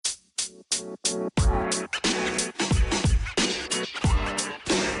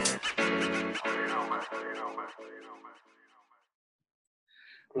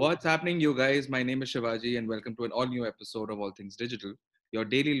What's happening, you guys? My name is Shivaji, and welcome to an all new episode of All Things Digital, your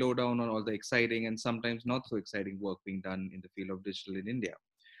daily lowdown on all the exciting and sometimes not so exciting work being done in the field of digital in India.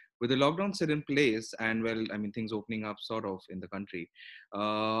 With the lockdown still in place and, well, I mean, things opening up sort of in the country,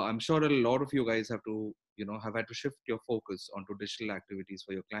 I'm sure a lot of you guys have had to shift your focus onto digital activities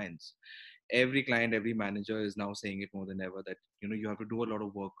for your clients. Every client, every manager is now saying it more than ever that, you have to do a lot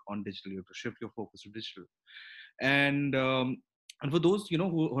of work on digital, you have to shift your focus to digital. And um, and for those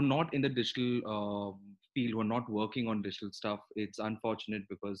who are not in the digital field, who are not working on digital stuff, it's unfortunate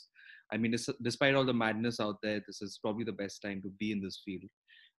because I mean, despite all the madness out there, this is probably the best time to be in this field.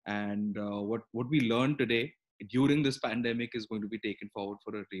 And what we learned today during this pandemic is going to be taken forward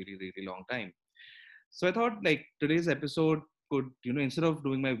for a really really long time. So I thought, like, today's episode could, instead of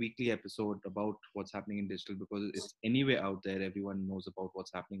doing my weekly episode about what's happening in digital, because it's anyway out there, everyone knows about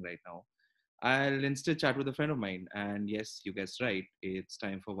what's happening right now, I'll instead chat with a friend of mine. And yes, you guessed right, it's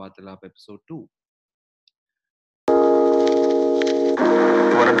time for Vartalap episode 2. Wanna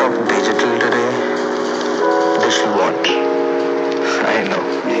talk digital today? Digital what? I know,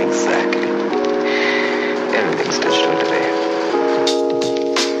 exactly. Everything's digital today.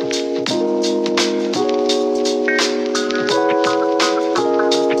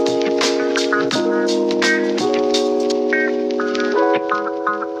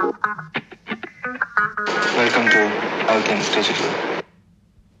 Welcome to All Things Digital.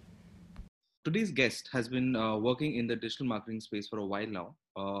 Today's guest has been working in the digital marketing space for a while now,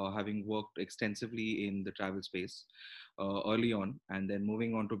 having worked extensively in the travel space early on, and then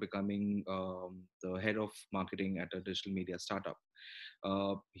moving on to becoming the head of marketing at a digital media startup.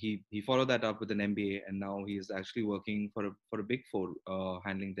 He followed that up with an MBA, and now he is actually working for a big four,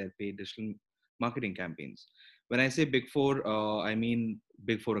 handling their paid digital marketing campaigns. When I say big four, I mean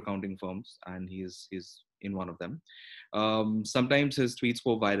big four accounting firms, and he's in one of them. Sometimes his tweets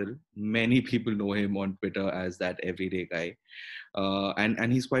go viral. Many people know him on Twitter as that everyday guy,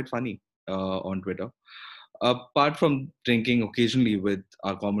 and he's quite funny on Twitter. Apart from drinking occasionally with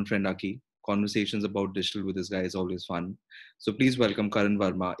our common friend Aki, conversations about digital with this guy is always fun. So please welcome Karan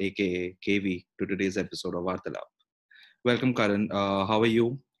Varma, aka KV, to today's episode of Vartalap. Welcome, Karan. How are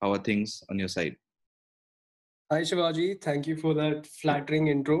you? How are things on your side? Hi Shivaji, thank you for that flattering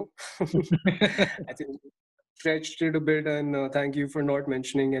intro. I think stretched it a bit, and thank you for not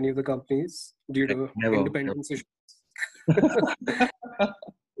mentioning any of the companies due to Never. independence issues.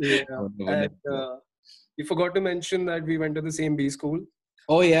 Yeah, Never, and never. you forgot to mention that we went to the same B school.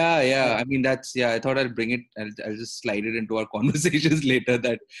 Oh yeah. I mean, I thought I'll bring it. I'll just slide it into our conversations later.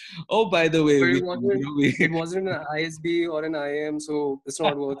 That, oh, by the way, But we, it wasn't an ISB or an IM, so it's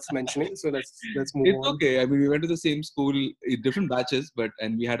not worth mentioning. So let's move it's on. okay. I mean, we went to the same school in different batches,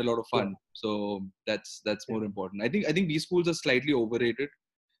 and we had a lot of fun. So that's more important. I think these schools are slightly overrated,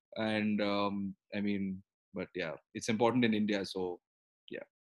 and I mean, but yeah, it's important in India. So yeah.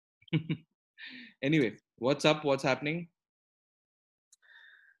 Anyway, what's up? What's happening?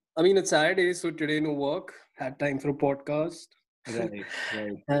 I mean, it's Saturday, so today no work. Had time for a podcast. Right.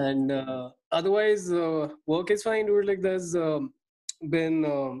 And otherwise, work is fine, dude. Like, there's been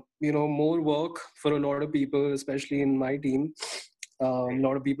more work for a lot of people, especially in my team. A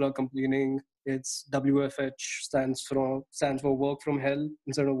lot of people are complaining. It's WFH stands for work from hell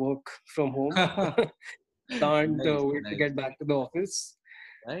instead of work from home. Can't wait to get back to the office.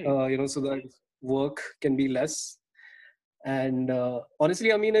 Right. So that work can be less. And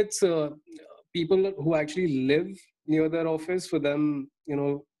honestly, I mean, it's people who actually live near their office. For them,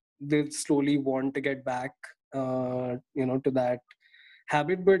 they slowly want to get back, to that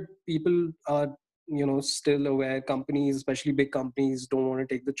habit. But people are, still aware. Companies, especially big companies, don't want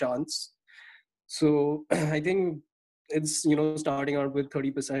to take the chance. So I think it's, starting out with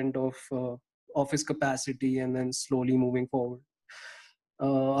 30% of office capacity and then slowly moving forward.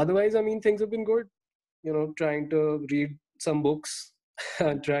 Otherwise, I mean, things have been good. Trying to read some books,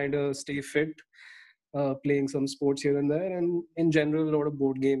 trying to stay fit, playing some sports here and there, and in general, a lot of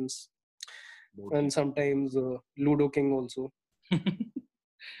board games, and sometimes Ludo King also.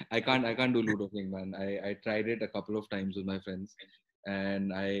 I can't do Ludo King, man. I tried it a couple of times with my friends,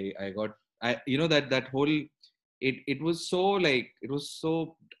 and I got that whole it was so like it was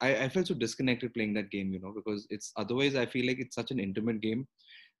so I felt so disconnected playing that game, because it's otherwise I feel like it's such an intimate game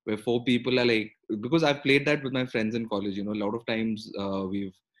where four people are like, because I've played that with my friends in college, a lot of times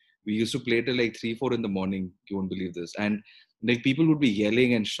we used to play till like 3-4 in the morning. You won't believe this. And like people would be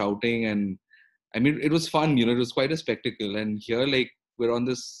yelling and shouting, and I mean, it was fun, it was quite a spectacle. And here, like, we're on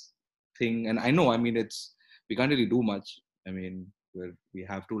this thing. And I know, I mean, we can't really do much. I mean, we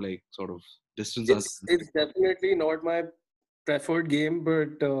have to like sort of distance ourselves. It's definitely not my preferred game,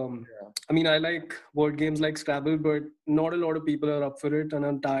 but I mean, I like board games like Scrabble, but not a lot of people are up for it, and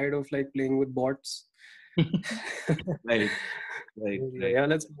I'm tired of like playing with bots. Right, right, right. Yeah,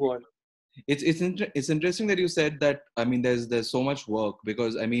 let's move on. It's interesting that you said that. I mean, there's so much work,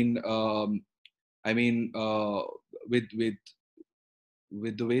 because I mean,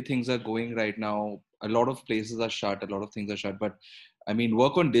 with the way things are going right now, a lot of places are shut, a lot of things are shut. But I mean,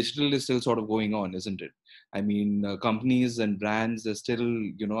 work on digital is still sort of going on, isn't it? I mean, companies and brands are still,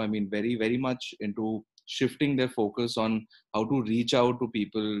 I mean, very, very much into shifting their focus on how to reach out to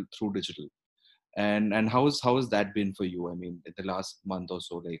people through digital. And how has that been for you? I mean, in the last month or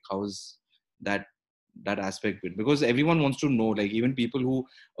so, like how's that that aspect been? Because everyone wants to know, like even people who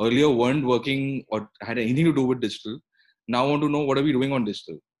earlier weren't working or had anything to do with digital now want to know what are we doing on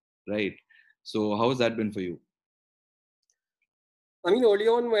digital, right? So how has that been for you? I mean, early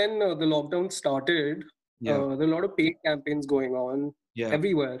on when the lockdown started, Yeah, there were a lot of paid campaigns going on yeah,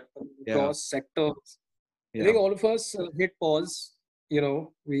 everywhere yeah, across sectors. I yeah, think all of us hit pause.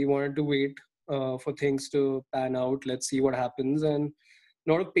 We wanted to wait for things to pan out. Let's see what happens. And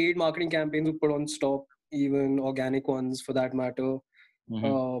a lot of paid marketing campaigns were put on stop, even organic ones for that matter. hmm,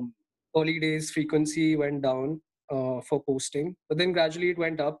 Um, Early days frequency went down for posting, but then gradually it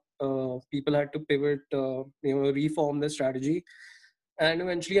went up. People had to pivot, reform their strategy, and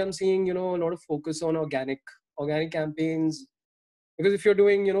eventually I'm seeing a lot of focus on organic campaigns, because if you're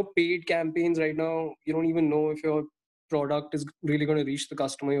doing paid campaigns right now, you don't even know if your product is really going to reach the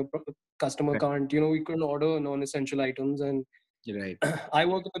customer. Your customer right, can't, you can order non-essential items. And right, I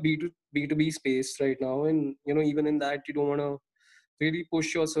work in the B2B space right now, and even in that, you don't want to really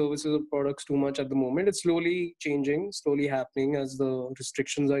push your services or products too much at the moment. It's slowly changing, slowly happening as the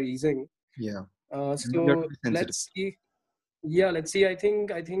restrictions are easing. yeah. You have to So be sensitive. let's see. Yeah, let's see. I think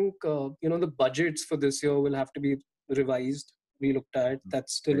the budgets for this year will have to be revised, relooked at.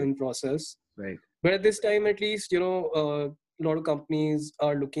 That's still Right, in process. right, But at this time, at least, a lot of companies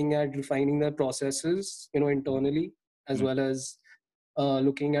are looking at refining their processes, internally, as mm, well as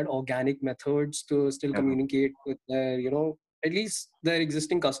looking at organic methods to still yeah, communicate with their, at least their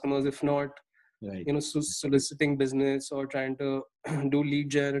existing customers, if not, right, soliciting business or trying to do lead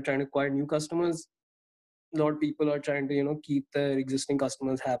gen or trying to acquire new customers. A lot of people are trying to, keep their existing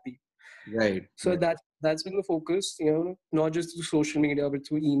customers happy. right, So right. that's been the focus, not just through social media, but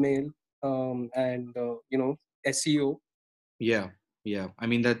through email, and SEO. Yeah, yeah. I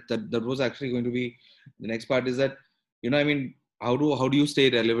mean, that was actually going to be the next part, is that, I mean, how do you stay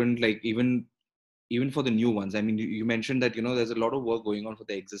relevant, like even for the new ones? I mean, you mentioned that, there's a lot of work going on for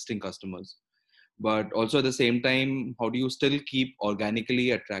the existing customers, but also at the same time, how do you still keep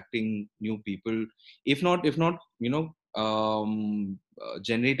organically attracting new people, if not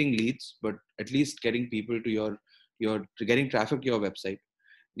generating leads, but at least getting people to your getting traffic to your website,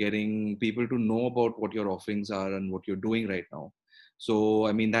 getting people to know about what your offerings are and what you're doing right now. So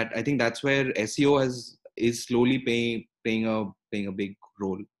I mean, that I think that's where SEO is slowly playing a big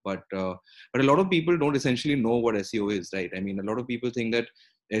role. But a lot of people don't essentially know what SEO is, right? I mean, a lot of people think that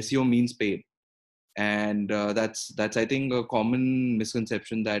SEO means paid, and that's I think a common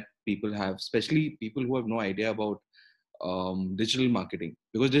misconception that people have, especially people who have no idea about digital marketing,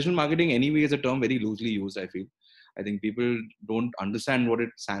 because digital marketing anyway is a term very loosely used, I feel. I think people don't understand what it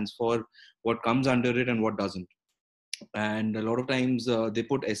stands for, what comes under it and what doesn't. And a lot of times they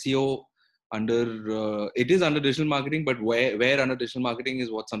put SEO under it is under digital marketing, but where under digital marketing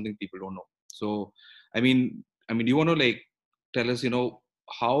is what something people don't know. So I mean you want to like tell us,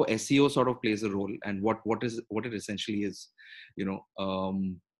 how SEO sort of plays a role, and what it essentially is,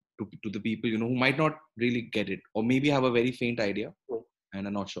 to the people, who might not really get it, or maybe have a very faint idea and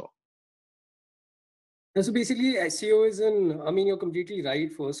are not sure. And so basically, SEO is in. I mean, you're completely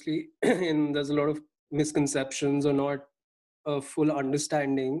right. Firstly, and there's a lot of misconceptions or not a full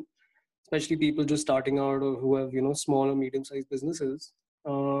understanding, especially people just starting out or who have small or medium-sized businesses,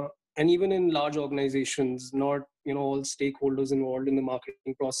 uh, and even in large organizations, not all stakeholders involved in the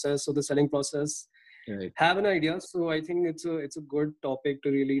marketing process or the selling process Right. have an idea. So I think it's a good topic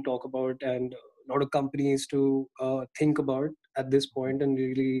to really talk about, and a lot of companies to think about at this point and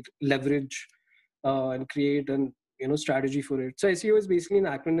really leverage and create an strategy for it. So SEO is basically an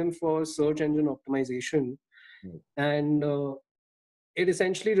acronym for search engine optimization, Right. and it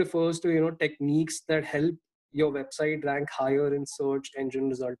essentially refers to techniques that help your website rank higher in search engine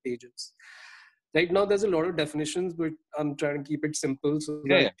result pages. Right now there's a lot of definitions, but I'm trying to keep it simple so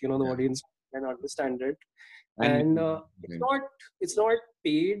Yeah, that yeah, the yeah. audience can understand it. And And it's not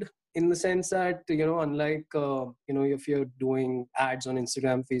paid in the sense that, unlike if you're doing ads on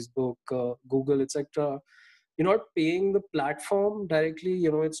Instagram, Facebook, Google, etc., you're not paying the platform directly.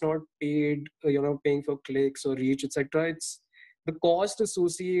 It's not paid, paying for clicks or reach, etc. It's the cost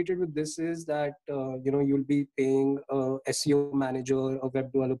associated with this is that you'll be paying a SEO manager, a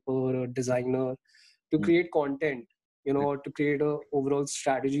web developer, a designer to Mm, create content, right, or to create a overall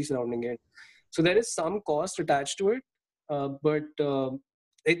strategy surrounding it. So there is some cost attached to it, but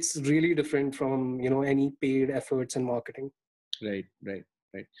it's really different from any paid efforts in marketing. right, right,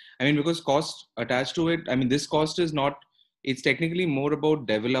 right. I mean, because cost attached to it, I mean, this cost is not, it's technically more about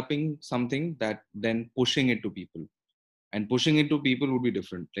developing something that then pushing it to people. And pushing it to people would be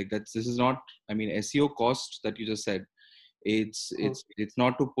different. Like this is not, I mean, SEO cost that you just said, Hmm. it's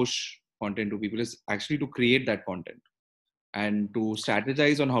not to push content to people, it's actually to create that content and to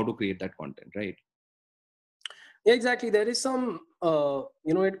strategize on how to create that content, right? Yeah, exactly. There is some,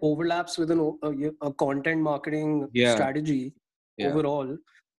 it overlaps with a content marketing Yeah, strategy yeah, overall.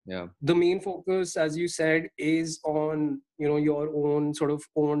 yeah, The main focus, as you said, is on your own sort of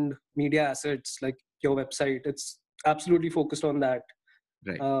owned media assets like your website. It's absolutely focused on that.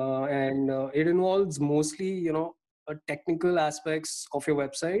 right. And it involves mostly technical aspects of your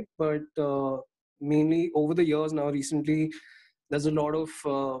website, but mainly over the years now recently there's a lot of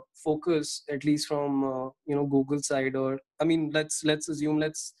focus, at least from Google side, or I mean, let's assume,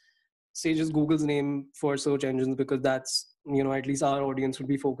 let's say just Google's name for search engines, because that's at least our audience would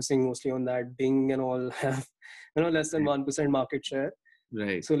be focusing mostly on that. Bing and all have less than 1% market share,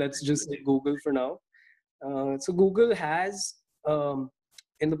 Right. so let's just say Google for now. So Google has,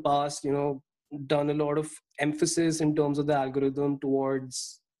 in the past, done a lot of emphasis in terms of the algorithm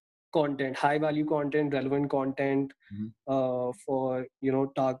towards content, high value content, relevant content, Mhm. for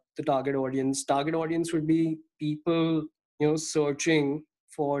the target audience. Target audience would be people searching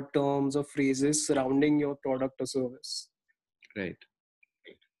for terms or phrases surrounding your product or service. Right,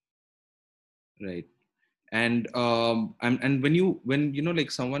 right. And when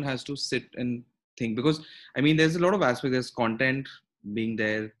like someone has to sit and think, because I mean there's a lot of aspects, there's content being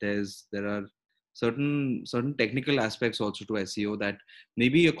there, there are certain technical aspects also to SEO that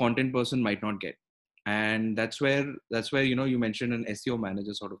maybe a content person might not get. And that's where you mentioned an SEO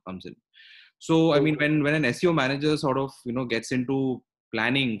manager sort of comes in. So I Hmm. mean, when an SEO manager sort of gets into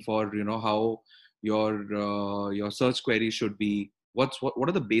planning for how your search query should be, what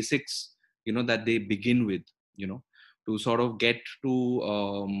are the basics that they begin with, you know to sort of get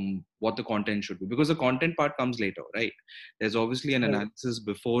to what the content should be, because the content part comes later, right? There's obviously an Right. analysis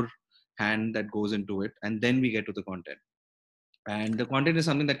beforehand that goes into it, and then we get to the content. And the content is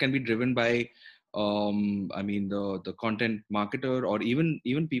something that can be driven by I mean the content marketer, or even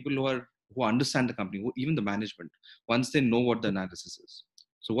people who understand the company, even the management, once they know what the analysis is.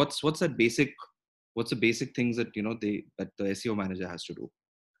 So what's the basic things that that the SEO manager has to do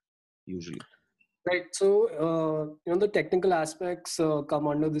usually? Right. So, the technical aspects come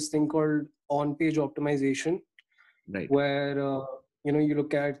under this thing called on-page optimization, Right. where you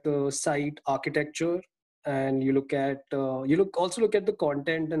look at the site architecture, and you look at the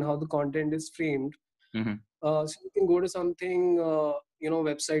content and how the content is framed. Hmm. So you can go to something,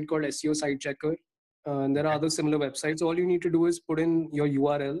 website called SEO Site Checker, and there are Okay. other similar websites. All you need to do is put in your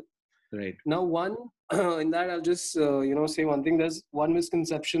URL. Right. Now, one in that, I'll just say one thing. There's one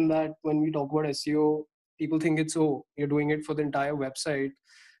misconception that when we talk about SEO, people think it's, oh, you're doing it for the entire website,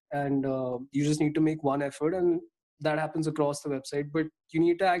 and you just need to make one effort, and that happens across the website. But you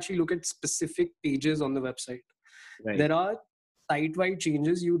need to actually look at specific pages on the website. Right. There are site-wide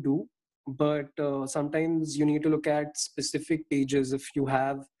changes you do, but sometimes you need to look at specific pages. If you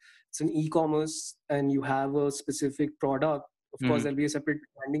have, it's an e-commerce and you have a specific product, of course Hmm. there'll be a separate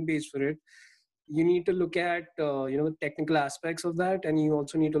landing page for it. You need to look at the technical aspects of that, and you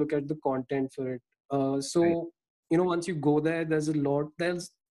also need to look at the content for it. Right. So once you go there, there's a lot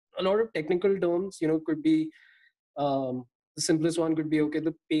of technical terms. Could be, the simplest one could be, okay,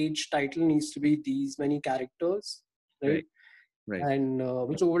 the page title needs to be these many characters, right? Right. Right. And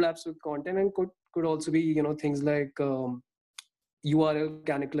which overlaps with content, and could also be things like URL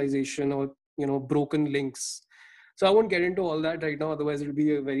cannibalization, or broken links. So I won't get into all that right now, otherwise it'll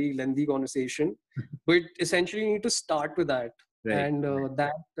be a very lengthy conversation. But essentially, you need to start with that, Right. and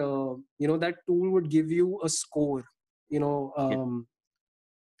that tool would give you a score. Yeah.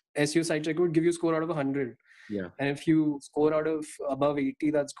 SEO Site Checker would give you a score out of 100, Yeah. and if you score out of above 80,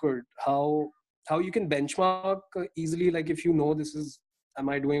 that's good. How you can benchmark easily, like if you know this is, am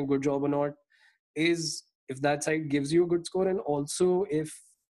I doing a good job or not, is if that site gives you a good score, and also if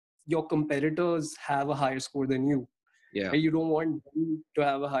your competitors have a higher score than you. Yeah. You don't want them to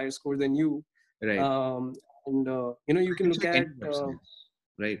have a higher score than you. Right. um, and you I can can look check any at websites.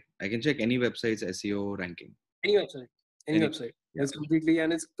 Right. I can check any website's SEO ranking. any website, any Any. website. Yeah.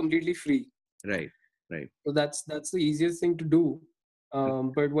 It's completely free. Right. Right. So that's the easiest thing to do.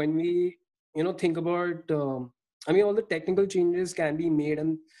 But when we think about, all the technical changes can be made,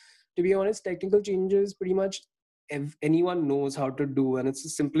 and to be honest, technical changes pretty much anyone knows how to do, and it's the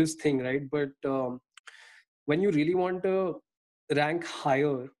simplest thing, right? But when you really want to rank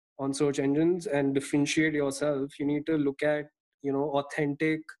higher on search engines and differentiate yourself, you need to look at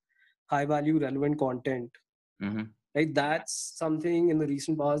authentic, high value, relevant content. Mm-hmm. Right, that's something in the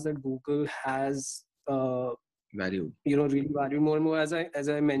recent past that Google has Value. really valued more and more, as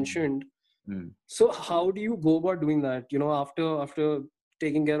I mentioned. Mm-hmm. So how do you go about doing that? After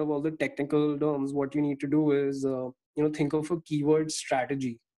taking care of all the technical terms, what you need to do is think of a keyword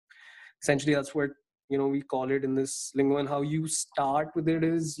strategy. Essentially, that's what we call it in this lingo. And how you start with it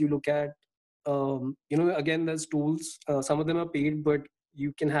is you look at again, there's tools. Some of them are paid, but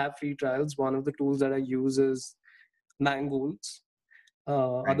you can have free trials. One of the tools that I use is Mangoals.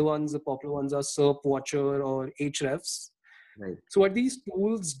 Other Right. ones, the popular ones, are SERP Watcher or Hrefs. Right. So what these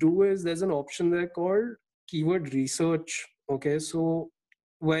tools do is there's an option there called keyword research. Okay, so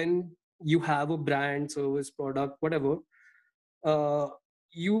when you have a brand, service, product, whatever, uh,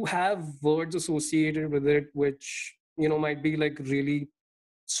 you have words associated with it, which might be like really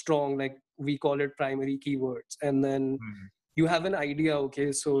strong, like we call it primary keywords, and then Mm-hmm. you have an idea.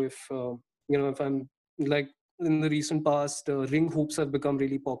 Okay, so if I'm like, in the recent past, ring hoops have become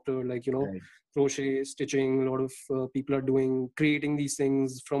really popular, like Right. crochet, stitching. A lot of people are creating these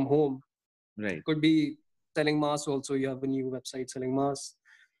things from home. Right. Could be selling masks also. You have a new website selling masks,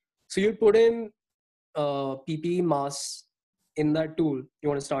 so you put in PPE masks in that tool. You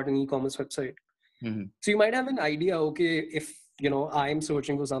want to start an e-commerce website, Mm-hmm. so you might have an idea. Okay, if I'm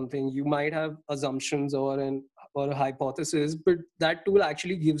searching for something, you might have assumptions or a hypothesis, but that tool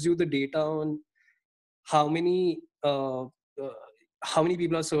actually gives you the data on how many uh, uh, how many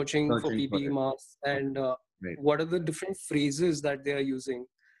people are searching for Searching for PPE it. masks, and Right. what are the different phrases that they are using.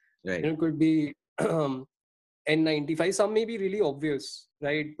 Right. It could be N95. Some may be really obvious,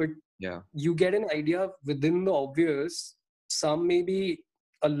 right? But Yeah. you get an idea within the obvious. Some may be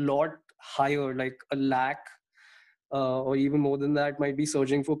a lot higher, like a lakh, or even more than that, might be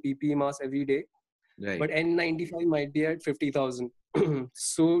searching for PPE masks every day. Right. But N95 might be at 50,000.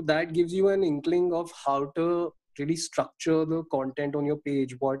 So that gives you an inkling of how to really structure the content on your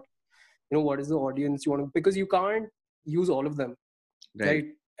page. What is the audience you want to, because you can't use all of them, Right. right?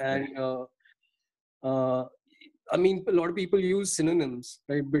 And uh, a lot of people use synonyms,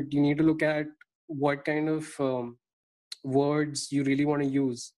 right? But you need to look at what kind of words you really want to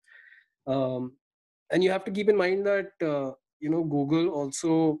use. Um, and you have to keep in mind that Google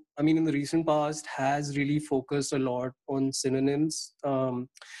also, in the recent past, has really focused a lot on synonyms.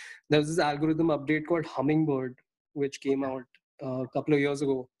 There was this algorithm update called Hummingbird, which came out a couple of years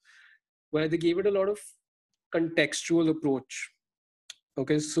ago, where they gave it a lot of contextual approach.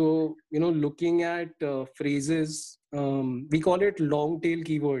 Okay, so looking at phrases, we call it long tail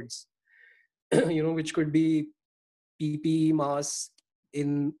keywords, which could be PPE mask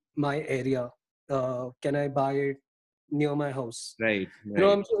in my area. Can I buy it near my house? Right. Right.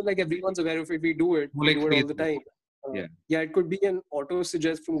 I'm sure like everyone's aware of it. We do it. More We like do it all the phrases. time. Yeah. Yeah, it could be an auto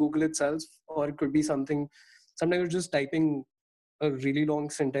suggest from Google itself, or it could be something. Sometimes you're just typing a really long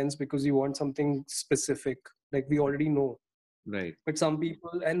sentence because you want something specific, like we already know. Right. But some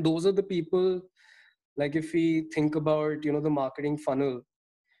people, and those are the people, like if we think about the marketing funnel,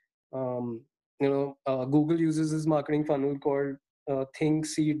 um, Google uses this marketing funnel called think,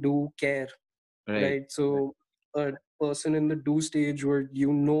 see, do, care, Right. right? So a person in the do stage where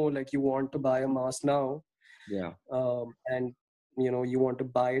like you want to buy a mask now, Yeah. and you want to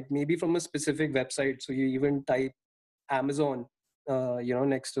buy it maybe from a specific website, so you even type Amazon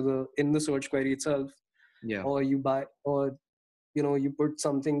next to the in the search query itself, Yeah. or you buy, or you put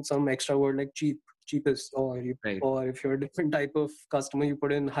some extra word like cheapest, Right. or if you're a different type of customer, you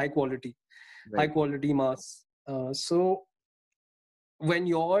put in high Right. quality masks. So when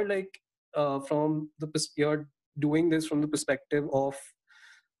you're like you're doing this from the perspective of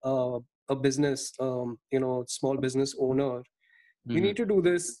uh, a business, small business owner, you Mm-hmm. need to do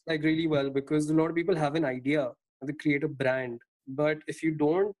this like really well, because a lot of people have an idea and they create a brand, but if you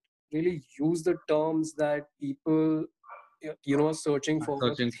don't really use the terms that people are searching for, or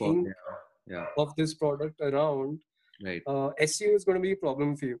Searching for. think Yeah. Yeah. of this product around, Right. SEO is going to be a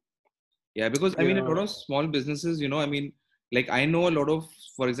problem for you. Yeah. Because I mean, a Yeah. lot of small businesses, like I know a lot of,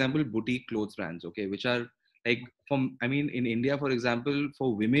 for example, boutique clothes brands, okay, which are like from, I mean, in India, for example,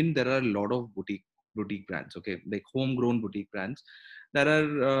 for women, there are a lot of boutique brands, okay, like homegrown boutique brands that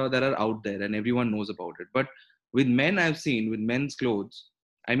are out there and everyone knows about it. But with men, I've seen with men's clothes,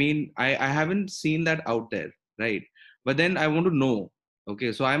 I mean, I haven't seen that out there, right? But then I want to know,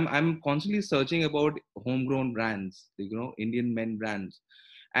 okay, so I'm constantly searching about homegrown brands, you know, Indian men brands,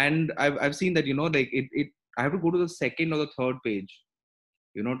 and I've seen that, you know, like it I have to go to the second or the third page,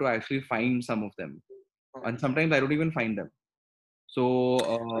 you know, to actually find some of them, and sometimes I don't even find them. So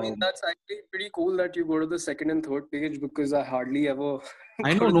I mean, that's actually pretty cool that you go to the second and third page, because I hardly ever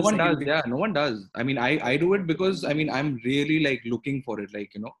I go know to no the one second does. page. Yeah, no one does. I mean, I do it because I mean I'm really like looking for it.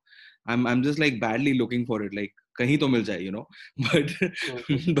 Like, you know, I'm just like badly looking for it. Like kahin to mil jaye, you know. But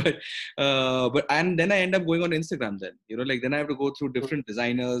Mhm. but and then I end up going on Instagram. Then, you know, like then I have to go through different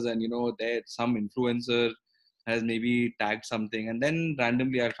designers, and you know, there some influencer has maybe tagged something, and then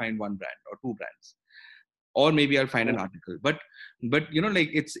randomly I'll find one brand or two brands, or maybe I'll find an article. But you know, like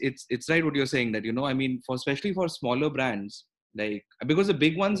it's right what you're saying, that, you know, I mean, for especially for smaller brands, like because the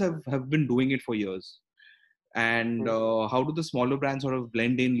big ones have been doing it for years, and how do the smaller brands sort of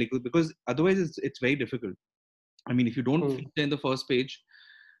blend in, like, because otherwise it's very difficult. I mean, if you don't Mhm. feature in the first page,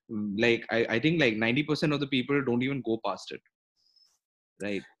 like I think like 90% of the people don't even go past it,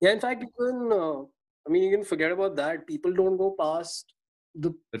 right? Yeah, in fact, I mean, you can forget about that. People don't go past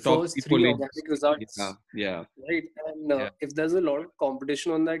the The top first three three pages. organic Yeah, results, yeah, right? And yeah. if there's a lot of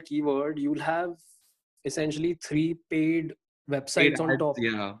competition on that keyword, you'll have essentially three paid Paid websites on ads, top.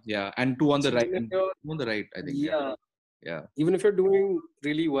 yeah, yeah, and two on the So right, even if and you're, two on the right, I think, yeah, yeah, yeah, even if you're doing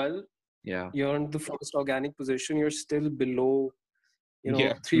really well, yeah, you're in the first organic position, you're still below,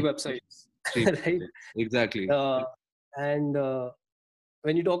 yeah. three websites, Three right? pages. Exactly. Uh, and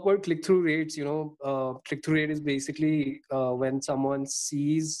when you talk about click-through rates, click-through rate is basically when someone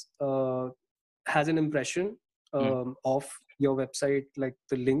has an impression Mm. of your website, like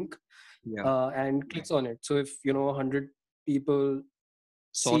the link, Yeah. and clicks on it. So if 100 people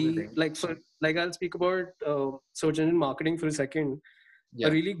Saw the see, thing. like I'll speak about search engine marketing for a second. A Yeah.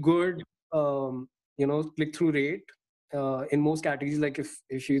 really good click-through rate in most categories, like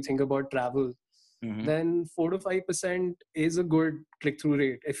if you think about travel, Mm-hmm. then 4 to 5% is a good click-through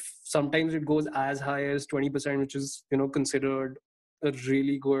rate. If sometimes it goes as high as 20%, which is considered a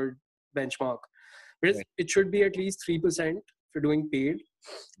really good benchmark. But Right. it should be at least 3% if you're doing paid.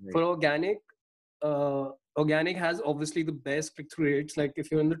 Right. For organic has obviously the best click-through rates. Like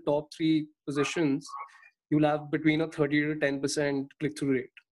if you're in the top three positions, you'll have between a 30 to 10% click-through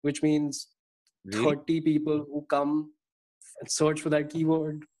rate, which means Really? 30 people who come and search for that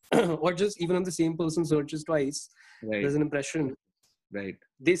keyword, or just even if the same person searches twice, Right. there's an impression. Right.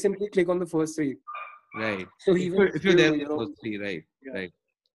 They simply click on the first three. Right. So even if If you're there you, in the first three, right. yeah, Right.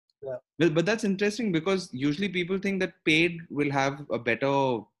 yeah. Well, but that's interesting because usually people think that paid will have a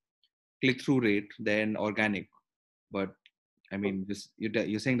better click-through rate than organic. But I mean, this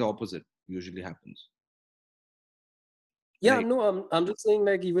you're saying the opposite usually happens, Yeah, right? no, I'm just saying,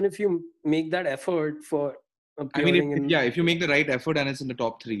 like, even if you make that effort for I mean, appearing in, if you make the right effort and it's in the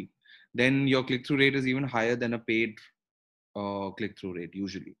top three, then your click-through rate is even higher than a paid click-through rate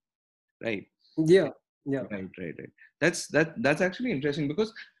usually, right? yeah, yeah. Right. That's actually interesting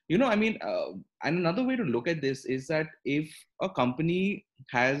because, you know, I mean, and another way to look at this is that if a company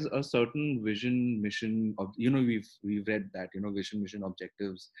has a certain vision, mission of, you know, we've read that, you know, vision, mission,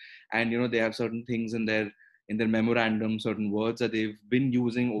 objectives, and you know they have certain things in their memorandum, certain words that they've been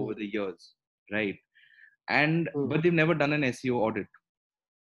using over the years, right? And Mm, but they've never done an SEO audit,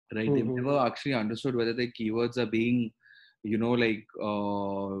 right? They've mm, never actually understood whether their keywords are being, you know, like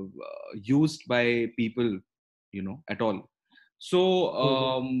used by people, you know, at all. So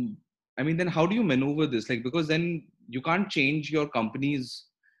mm. I mean, then how do you maneuver this, like, because then you can't change your company's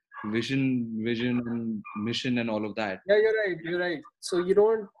vision and mission and all of that. Yeah, you're right. You're right. So you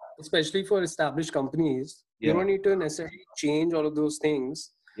don't, especially for established companies, you Yeah, don't need to necessarily change all of those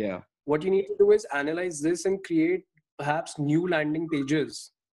things. yeah, What you need to do is analyze this and create perhaps new landing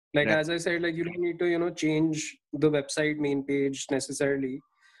pages. Like right, as I said, like you don't need to, change the website main page necessarily.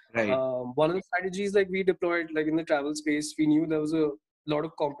 right, One of the strategies like we deployed, like in the travel space, we knew there was a lot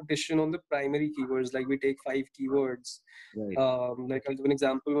of competition on the primary keywords. Like we take 5 keywords. right. Like I'll give an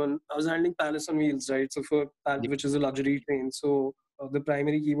example. When I was handling Palace on Wheels, right? So for Yeah, which is a luxury train. So the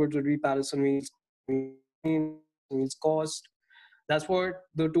primary keywords would be Palace on Wheels, Wheels cost. That's what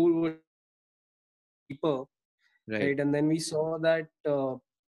the tool was cheaper, right, right? And then we saw that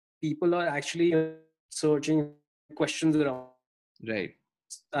people are actually searching questions around right,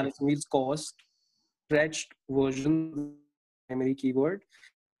 Palace on Wheels cost, stretched versions of the primary keyword.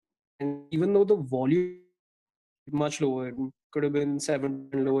 And even though the volume was much lower, could have been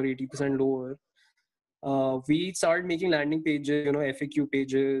 70% lower, 80% lower, we started making landing pages, FAQ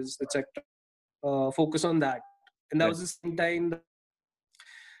pages, etc. Focus on that. And that Right. was the same time that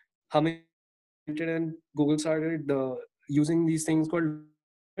Humming and Google started using these things called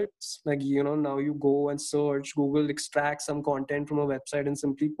alerts. Like, now you go and search, Google extracts some content from a website and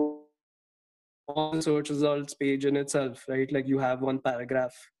simply puts it on the search results page in itself, right? Like you have one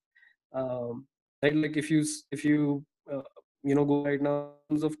paragraph. Um, right? Like if you go right now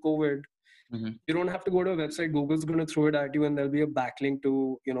in terms of COVID, Hmm. you don't have to go to a website. Google's going to throw it at you, and there'll be a backlink to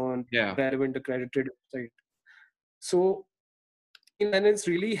a Yeah. relevant accredited website. So and it's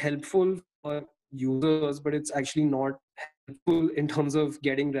really helpful for users, but it's actually not helpful in terms of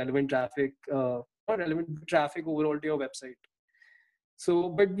getting relevant traffic, not relevant traffic overall to your website. So,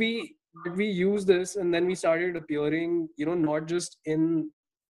 but we use this, and then we started appearing, not just in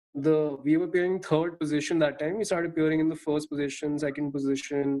we were appearing third position that time. We started appearing in the first position, second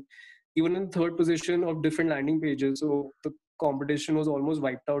position, even in third position of different landing pages. So the competition was almost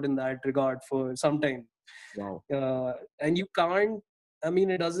wiped out in that regard for some time. Wow. And you can't, I mean,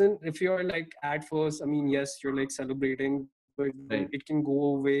 it doesn't, if you're like at first, I mean, yes, you're like celebrating, but then Right. it can go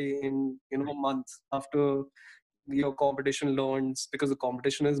away in a month after your competition learns, because the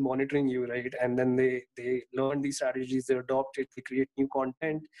competition is monitoring you, right? And then they learn these strategies, they adopt it, they create new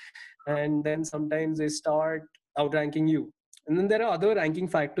content, and then sometimes they start outranking you. And then there are other ranking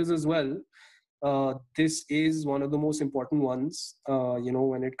factors as well. This is one of the most important ones,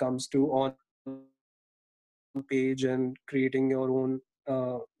 when it comes to on page and creating your own,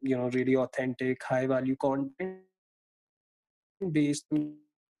 really authentic, high value content based on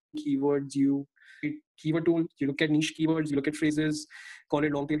keywords. You use a keyword tool, you look at niche keywords, you look at phrases, call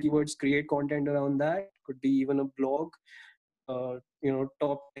it long tail keywords, create content around that. Could be even a blog.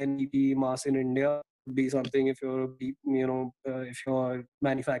 Top 10 BP mass in India would be something if you're if you're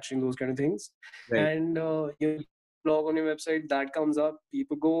manufacturing those kind of things. Right. And you put a blog on your website, that comes up,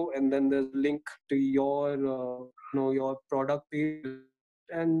 people go, and then there's a link to your product page below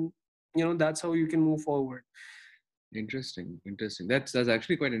it, and that's how you can move forward. Interesting, interesting. That's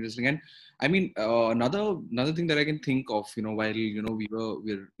actually quite interesting. And I mean, another thing that I can think of, while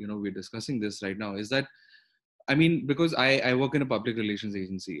we're discussing this right now, is that, I mean, because I work in a public relations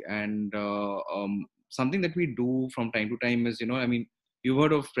agency, and something that we do from time to time is, I mean, you've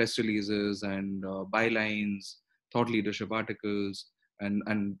heard of press releases and bylines, thought leadership articles, and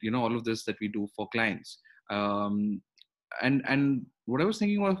all of this that we do for clients. Um, and what I was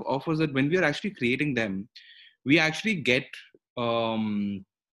thinking of was that when we are actually creating them, we actually get um,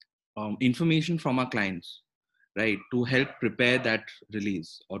 information from our clients, right, to help prepare that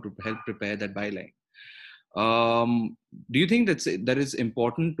release or to help prepare that byline. Do you think that is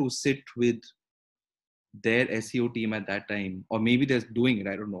important to sit with their SEO team at that time, or maybe they're doing it?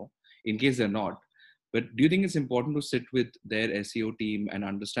 I don't know. In case they're not, but do you think it's important to sit with their SEO team and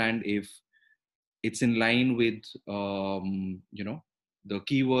understand if it's in line with the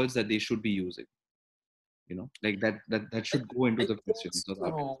keywords that they should be using? Like that should go into I the think questions or the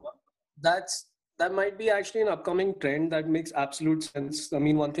article. so. That might be actually an upcoming trend that makes absolute sense. I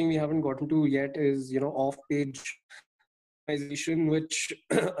mean, one thing we haven't gotten to yet is off-page optimization, which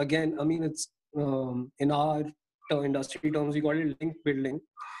again, I mean, it's in our industry terms, we call it link building,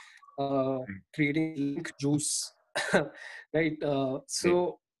 creating link juice, right? Right.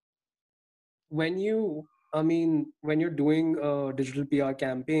 So when when you're doing a digital PR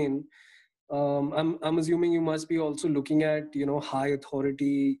campaign, I'm assuming you must be also looking at high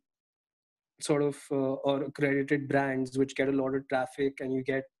authority sort of or accredited brands which get a lot of traffic, and you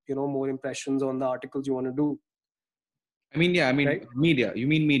get more impressions on the articles you want to do, I mean, yeah, I mean, right? media. You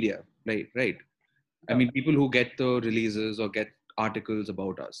mean media, right? Right. I Yeah, mean, people who get the releases or get articles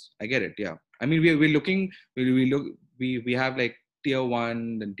about us. I get it. Yeah. I mean, we're looking. We have like tier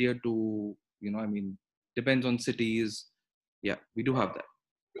one, then tier two. I mean, depends on cities. Yeah, we do have that.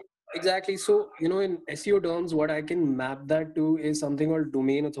 exactly. So in SEO terms, what I can map that to is something called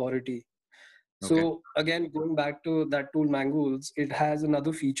domain authority. Okay. So again, going back to that tool Mangools, it has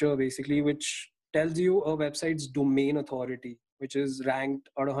another feature basically which tells you a website's domain authority, which is ranked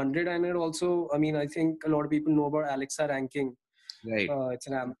out of 100. And it also, I mean, I think a lot of people know about Alexa ranking. Right. It's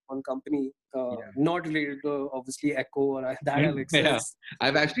an Amazon company, Yeah. not related to obviously Echo or that Alexa Yeah. is I've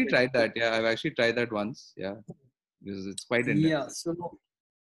something actually different. tried that. Yeah, I've actually tried that once. Yeah, because it's quite Yeah, intense.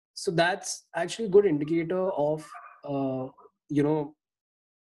 so that's actually a good indicator of you know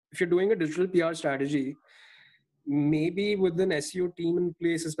if you're doing a digital PR strategy, maybe with an SEO team in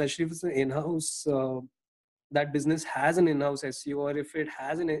place, especially if it's an in-house that business has an in-house SEO, or if it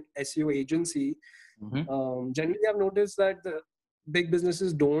has an SEO agency, generally I've noticed that the big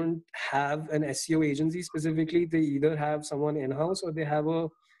businesses don't have an SEO agency specifically. They either have someone in-house or they have a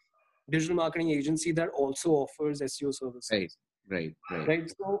digital marketing agency that also offers SEO Right, services. right, right, Right.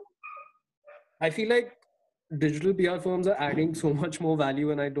 So I feel like digital PR firms are adding so much more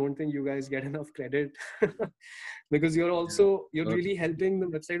value, and I don't think you guys get enough credit because you're yeah. really helping the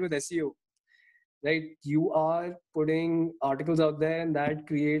website with SEO, right? You are putting articles out there, and that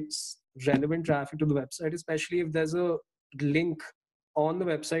creates relevant traffic to the website, especially if there's a link on the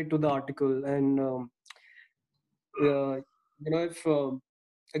website to the article. And if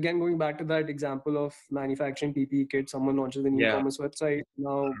again, going back to that example of manufacturing PPE kits, someone launches an Yeah, e-commerce website.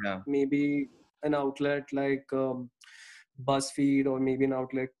 Now, yeah, maybe an outlet like BuzzFeed, or maybe an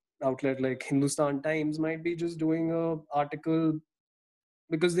outlet like Hindustan Times might be just doing a article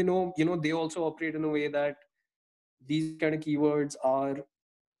because they know, they also operate in a way that these kind of keywords are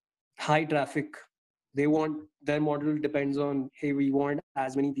high traffic. They want, their model depends on, hey, we want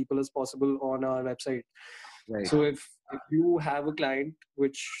as many people as possible on our website. right, So if you have a client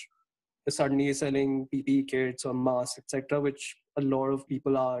which is suddenly selling PPE kits or masks, etc., which a lot of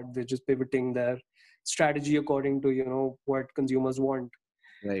people are, they're just pivoting their strategy according to what consumers want.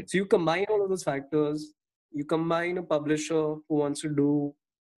 right, So you combine all of those factors. You combine a publisher who wants to do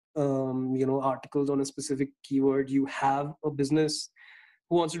articles on a specific keyword. You have a business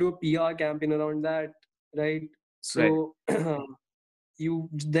who wants to do a PR campaign around that, right? right, So you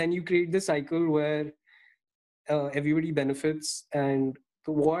create this cycle where everybody benefits, and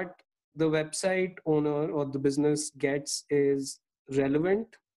what the website owner or the business gets is relevant.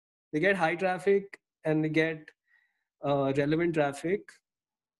 They get high traffic, and they get relevant traffic,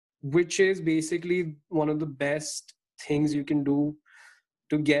 which is basically one of the best things you can do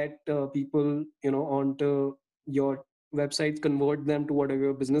to get people onto your websites, convert them to whatever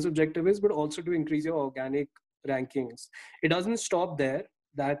your business objective is, but also to increase your organic rankings. It doesn't stop there.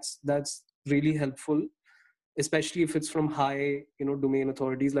 That's really helpful, especially if it's from high domain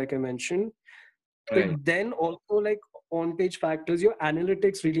authorities like I mentioned. But right, then also, like, on page factors, your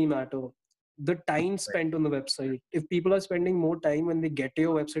analytics really matter. The time spent on the website, if people are spending more time when they get to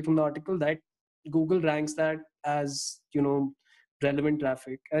your website from the article, that Google ranks that as relevant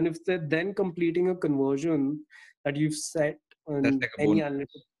traffic. And if they're then completing a conversion that you've set that's on like a any bonus.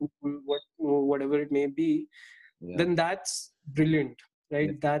 analytics tool, whatever it may be, Yeah, then that's brilliant, yeah,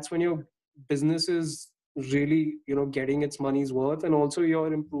 right? That's when your business is really getting its money's worth, and also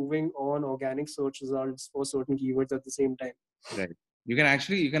you're improving on organic search results for certain keywords at the same time. right. You can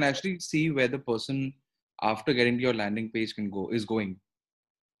actually see where the person after getting to your landing page is going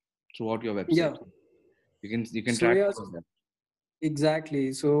throughout your website. Yeah. You can So track yeah, all of that.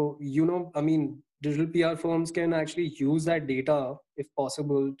 exactly. So I mean, digital PR firms can actually use that data if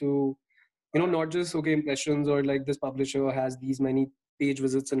possible to not just, okay, impressions, or like this publisher has these many page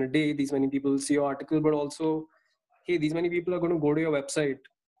visits in a day, these many people see your article, but also, hey, these many people are going to go to your website,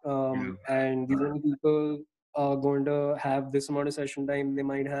 Yeah, and these many people are going to have this amount of session time. They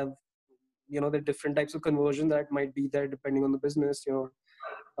might have the different types of conversion that might be there depending on the business. Some,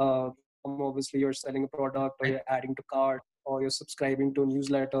 obviously, you're selling a product, or right, you're adding to cart, or you're subscribing to a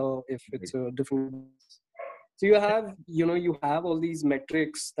newsletter if right. it's a different business. So you have all these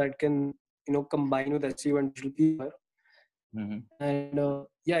metrics that can combine with SEO and digital PR. Mhm. And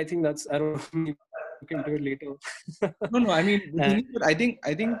yeah, I think that's, I don't know, maybe we can look into it later. No, no. I mean, the And thing is that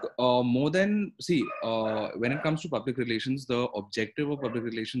I think more than see when it comes to public relations, the objective of public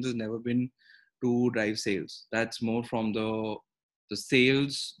relations has never been to drive sales. That's more from the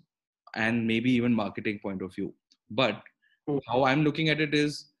sales and maybe even marketing point of view. But how I'm looking at it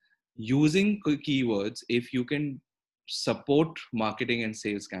is using keywords. If you can support marketing and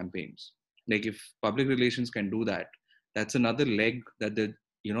sales campaigns, like if public relations can do that, that's another leg that they're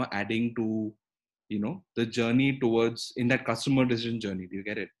adding to the journey towards in that customer decision journey. Do you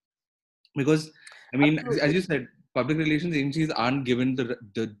get it? Because I mean, as absolutely. you said, public relations agencies aren't given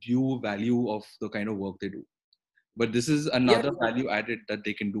the due value of the kind of work they do, but this is Yeah, another value added that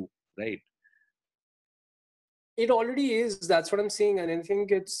they can do, right? it already is. That's what I'm saying, and I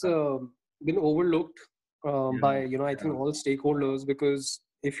think it's been overlooked Yeah, by I think yeah, all stakeholders, because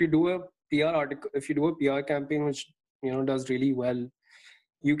if you do a PR article, if you do a PR campaign which does really well,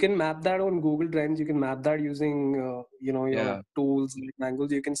 you can map that on Google Trends. You can map that using your yeah, tools like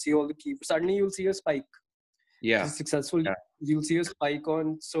angles. You can see all the key. Suddenly, you'll see a spike. If yeah, it's successful, yeah, you'll see a spike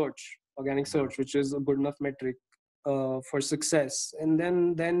on search, organic search, which is a good enough metric for success. And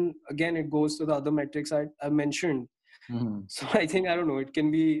then again, it goes to the other metrics I mentioned. Mhm. So I think, I don't know, it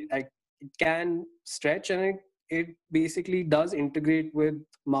can be like it can stretch, and it basically does integrate with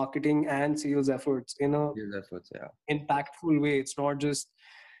marketing and sales efforts in a These efforts, yeah. impactful way. It's not just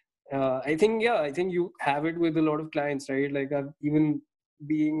I think you have it with a lot of clients, right? Like I've even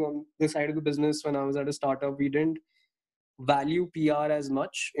being on the side of the business when I was at a startup, we didn't value PR as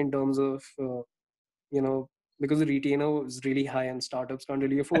much in terms of you know, because the retainer was really high and startups can't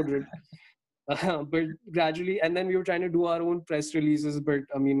really afford it. But gradually, and then we were trying to do our own press releases, but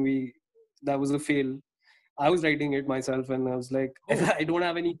I mean, that was a fail. I was writing it myself, and I was like, if Oh, I don't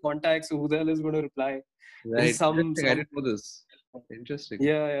have any contacts, so who the hell is going to reply? right. Interesting. I Some didn't know this. Interesting.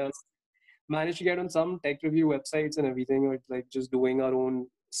 yeah, managed to get on some tech review websites and everything, with like just doing our own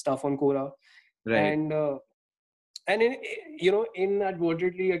stuff on Quora, Right. and in, you know,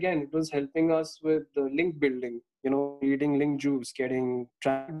 inadvertently again, it was helping us with the link building, you know, creating link juice, getting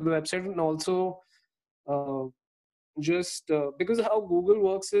traffic to the website, and also uh, just because how Google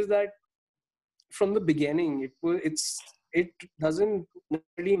works is that from the beginning it doesn't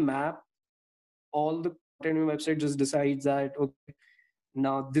necessarily map all the content on your website, just decides that okay,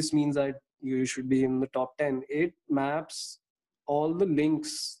 now this means that you should be in the top 10. It maps all the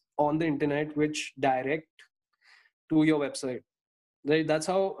links on the internet which direct to your website, right? That's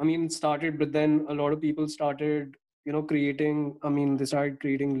how, I mean, it started. But then a lot of people started, you know, creating, I mean, they started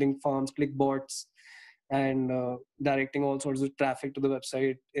creating link farms, click bots, and directing all sorts of traffic to the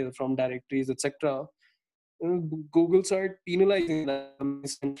website from directories, etc. Google started penalizing that. I mean,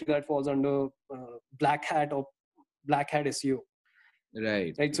 essentially that falls under black hat or black hat SEO,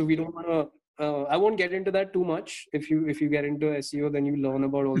 Right. right? So we don't want to. I won't get into that too much. If you get into SEO, then you learn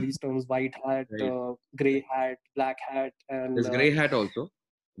about all these terms: white hat, Right. gray hat, black hat, and There's gray hat also.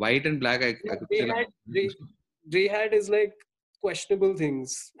 White and black, I yeah, could still gray hat is like questionable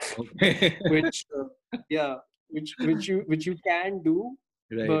things, okay. which yeah, which you can do,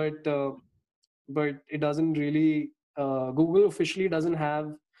 Right. but it doesn't really. Google officially doesn't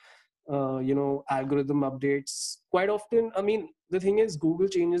have you know, algorithm updates quite often. I mean, the thing is, Google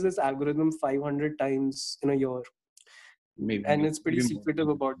changes its algorithm 500 times in a year, and Maybe it's pretty maybe more. secretive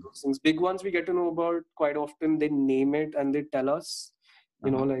about those things. Big ones we get to know about quite often. They name it and they tell us,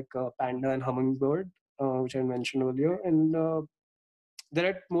 you know, Uh-huh. like panda and hummingbird, which I mentioned earlier, and there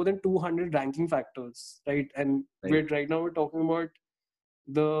are more than 200 ranking factors, right? And Right. right now we're talking about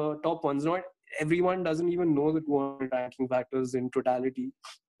the top ones. Not everyone doesn't even know the 200 ranking factors in totality,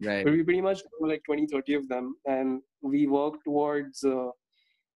 but Right. we pretty much know like 20, 30 of them, and we work towards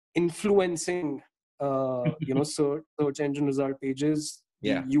influencing you know, search engine result pages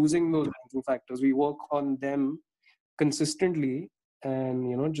Yeah. using those ranking factors. We work on them consistently, and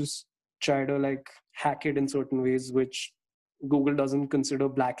you know, just try to like hack it in certain ways which Google doesn't consider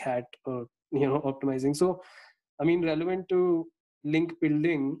black hat or, you know, optimizing. So I mean, relevant to link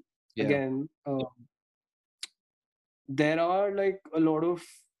building Yeah. again, there are like a lot of,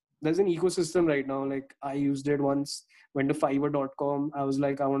 there's an ecosystem right now. Like I used it once, went to fiverr.com. I was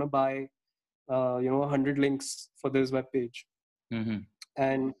like, I want to buy you know, 100 links for this web page, Mm-hmm.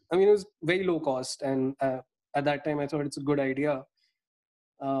 and I mean, it was very low cost, and at that time I thought it's a good idea.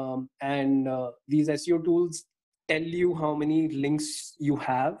 And these SEO tools tell you how many links you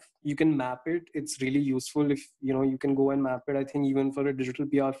have. You can map it. It's really useful if, you know, you can go and map it. I think even for a digital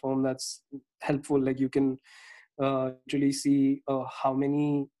PR firm, that's helpful. Like you can literally see how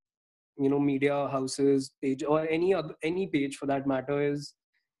many, you know, media houses page or any page for that matter is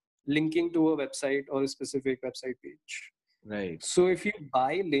linking to a website or a specific website page. Right. So if you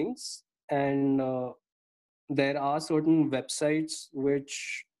buy links, and there are certain websites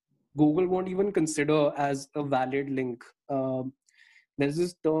which Google won't even consider as a valid link. There's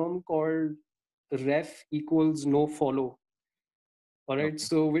this term called ref equals no follow. All right, Okay.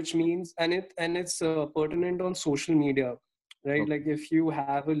 so which means, and it's pertinent on social media, right? Okay. Like if you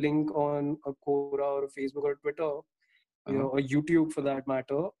have a link on a Quora or a Facebook or Twitter, you know, Uh-huh. or YouTube for that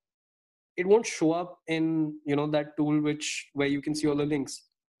matter, it won't show up in, you know, that tool which where you can see all the links.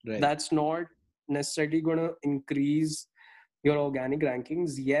 Right. That's not necessarily going to increase your organic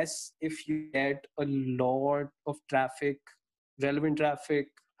rankings. Yes, if you get a lot of traffic, relevant traffic,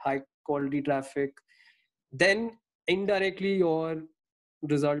 high quality traffic, then indirectly your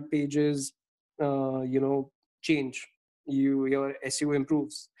result pages you know, change, your SEO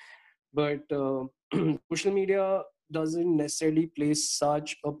improves. But social media doesn't necessarily play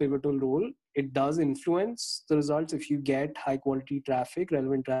such a pivotal role. It does influence the results if you get high quality traffic,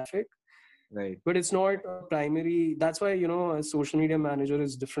 relevant traffic, Right. but it's not a primary. That's why, you know, a social media manager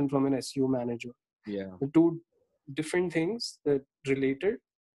is different from an SEO manager. Yeah. The two different things that related,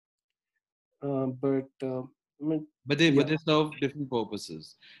 but I mean, but yeah. they serve different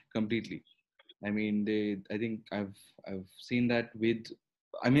purposes completely. I mean, I think I've seen that with.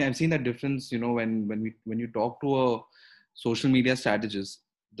 I mean, I've seen that difference. When you talk to a social media strategist,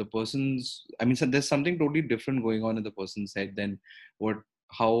 the person's. I mean, so there's something totally different going on in the person's head than what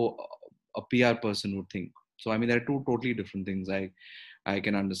how a PR person would think. So I mean, there are two totally different things. I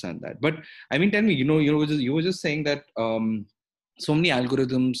can understand that. But I mean, tell me, you were just saying that so many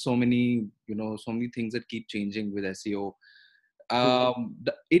algorithms, so many things that keep changing with SEO. Mhm.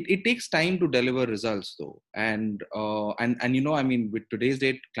 It takes time to deliver results though, and I mean, with today's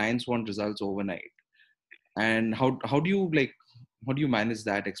date, clients want results overnight. And how do you manage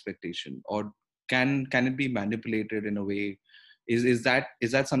that expectation, or can it be manipulated in a way? Is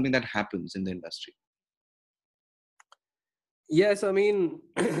that something that happens in the industry? Yes, I mean,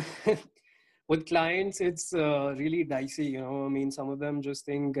 with clients, it's really dicey. I mean, some of them just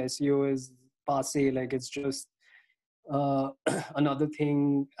think SEO is passe, like it's just uh, another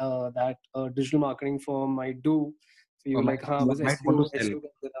thing that a digital marketing firm might do. So Or you're like, हाँ बस might want to SEO sell? SEO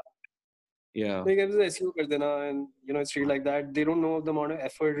कर देना. Yeah. Like बस SEO कर देना, and it's really like that. They don't know the amount of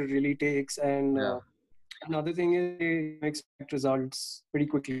effort it really takes, and Yeah. another thing is they expect results pretty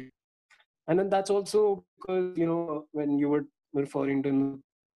quickly. And then that's also because when you were referring to in the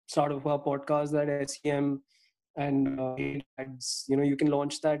start of our podcast, that SEM and paid ads, you can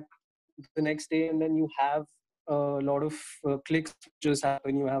launch that the next day, and then you have a lot of clicks which just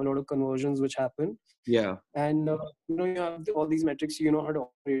happen, you have a lot of conversions which happen, Yeah. and you have all these metrics, you know how to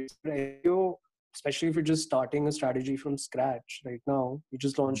operate. But SEO, especially if you're just starting a strategy from scratch right now, you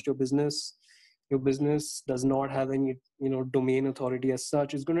just launched your business does not have any domain authority as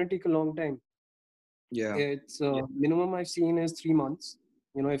such, it's going to take a long time. Yeah. It's minimum I've seen is 3 months,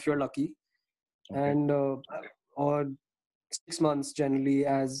 if you're lucky, Okay. and or 6 months generally,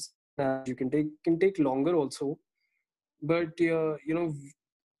 as an average. You can take longer also, but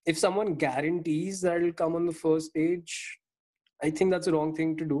if someone guarantees that it'll come on the first page, I think that's a wrong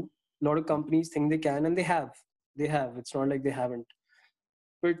thing to do. A lot of companies think they can, and they have. It's not like they haven't.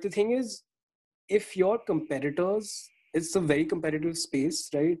 But the thing is, if your competitors, it's a very competitive space,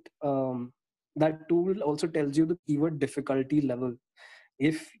 right? That tool also tells you the keyword difficulty level.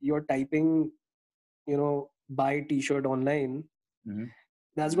 If you're typing, buy t-shirt online, Hmm.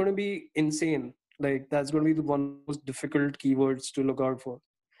 that's going to be insane. Like that's going to be the one of the most difficult keywords to look out for,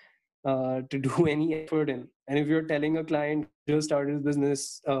 to do any effort in. And if you're telling a client who just started his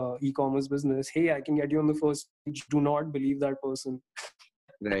business, e-commerce business, hey, I can get you on the first page, do not believe that person.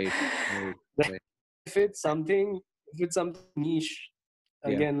 Right. Right. Right. if it's something if it's something niche,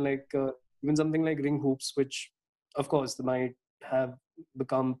 Yeah. again, like even something like ring hoops, which of course they might have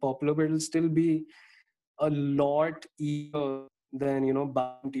become popular, but it'll still be a lot easier than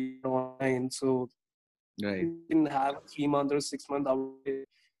buying t-shirt online. So Right. you can have a 3 month or 6 month outlay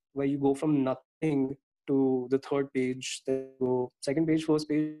where you go from nothing to the third page, then you go second page, first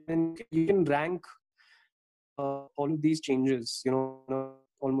page, and you can rank all of these changes, on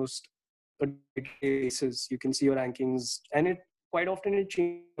almost a day-to-day basis. You can see your rankings, and it quite often it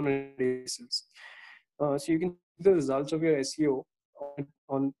changes on a day-to-day basis. So you can see the results of your SEO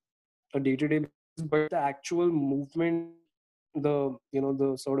on a day-to-day basis, but the actual movement,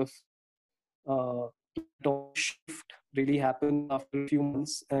 the sort of tectonic shift really happens after a few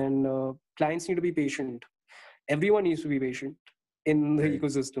months, and clients need to be patient. Everyone needs to be patient in the Right.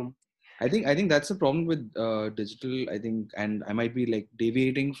 ecosystem. I think that's the problem with digital. I think, and I might be like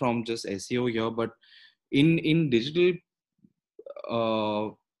deviating from just SEO here, but in digital,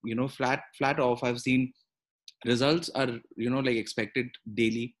 flat off, I've seen results are like expected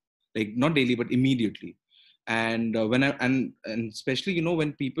daily, like not daily but immediately. And when I and especially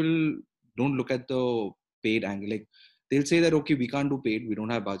when people don't look at the paid angle, like they'll say that okay, we can't do paid, we don't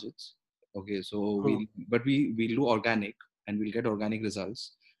have budgets. Okay, so Hmm. we'll do organic, and we'll get organic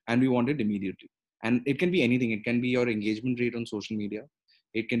results, and we want it immediately. And it can be anything. It can be your engagement rate on social media,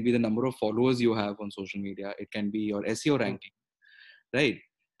 it can be the number of followers you have on social media, it can be your SEO Hmm. ranking, right?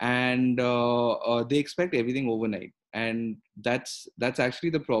 And they expect everything overnight, and that's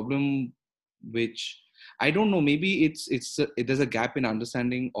actually the problem, which I don't know, maybe there's a gap in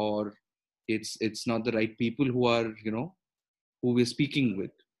understanding, or it's not the right people who are who we're speaking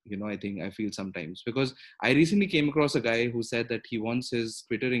with. I feel sometimes, because I recently came across a guy who said that he wants his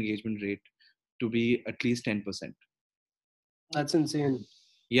Twitter engagement rate to be at least 10%. That's insane.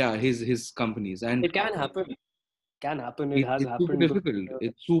 Yeah, his companies. And It can happen. Can happen. It has it's super happened. difficult.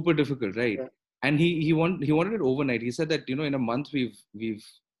 It's super difficult, right? Yeah. And he wanted it overnight. He said that in a month we've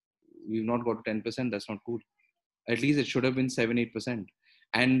not got 10%. That's not cool. At least it should have been 7-8%.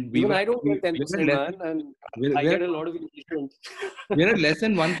 and Even I don't get we were 10%, less man, and we're, I we're, get a lot of engagement. we're at less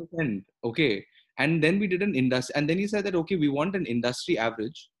than 1%. Okay. And then we did an industry, and then he said that, okay, we want an industry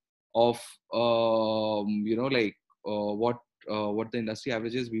average of, like, what the industry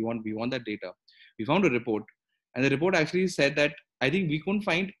average is. We want that data. We found a report, and the report actually said that I think we couldn't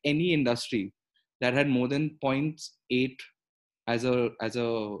find any industry that had more than 0.8 as a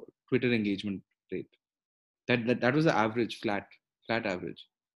Twitter engagement rate. That was the average, flat average.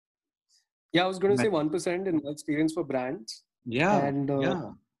 Yeah, I was going to say 1% in my experience for brands. Yeah, And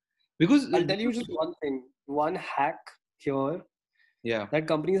yeah. Because I'll tell you just one thing, one hack here yeah, that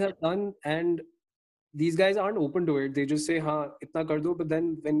companies have done, and these guys aren't open to it. They just say, "Ha, itna kar do." But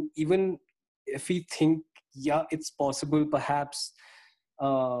then, when even if we think, yeah, it's possible, perhaps,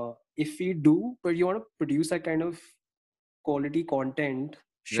 if we do, but you want to produce that kind of quality content,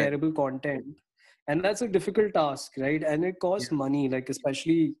 right. shareable content, and that's a difficult task, right? And it costs Yeah, money. Like,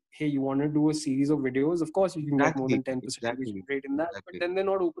 especially, hey, you want to do a series of videos, of course you can get more exactly, than 10% exactly, engagement rate in that, but exactly. then they're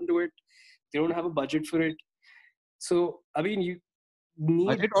not open to it. They don't have a budget for it. So I mean, you need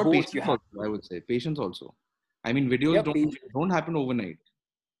Budget or both. You patience have, also, I would say. Patience also. I mean, yeah, videos don't patience. don't happen overnight,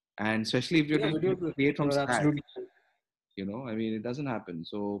 and especially if you're Yeah, trying to videos, create from you're scratch, absolutely right. I mean, it doesn't happen.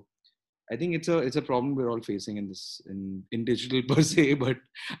 So I think it's a problem we're all facing in digital per se, but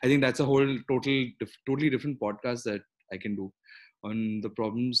I think that's a whole totally different podcast that I can do on the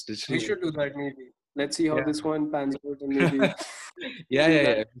problems We digital. should do that maybe. Let's see how Yeah. this one pans out, and maybe Yeah, do yeah,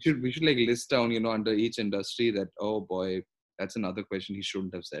 that. yeah. We should like list down, under each industry that, oh boy, that's another question he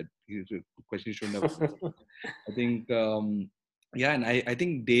shouldn't have said. Question he shouldn't have answered. I think, yeah, and I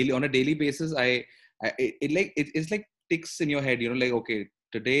think daily on a daily basis, it's like ticks in your head, like, okay,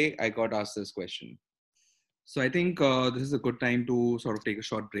 today I got asked this question. So I think this is a good time to sort of take a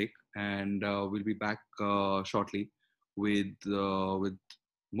short break, and we'll be back shortly with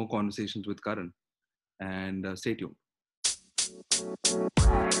more conversations with Karan, and stay tuned.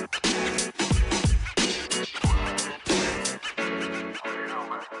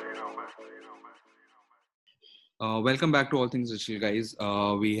 Welcome back to All Things Digital, guys.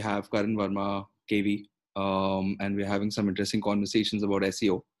 We have Karan Varma, KV, and we're having some interesting conversations about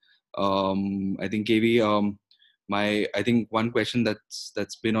SEO. I think KV, I think one question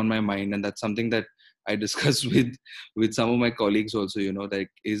that's been on my mind, and that's something that I discussed with some of my colleagues also.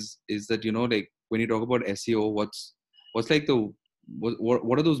 Like is that like when you talk about SEO, what's like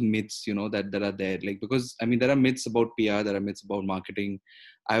what are those myths that are there? Like, because I mean there are myths about PR, there are myths about marketing.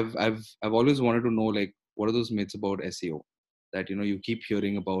 I've always wanted to know, like, what are those myths about SEO that you keep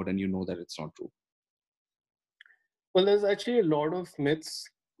hearing about and that it's not true? Well, there's actually a lot of myths.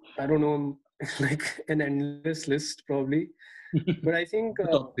 I don't know, like an endless list probably. But I think The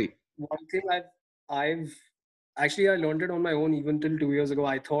top three. one thing I've actually I learned it on my own even till 2 years ago.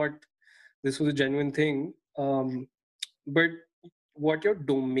 I thought this was a genuine thing. But what your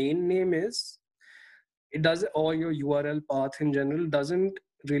domain name is, it does, or your URL path in general doesn't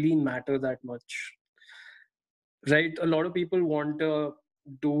really matter that much, right? A lot of people want to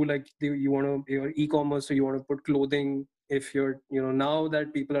do like you want to your e-commerce, so you want to put clothing. If you're now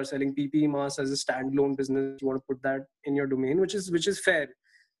that people are selling PPE masks as a standalone business, you want to put that in your domain, which is fair.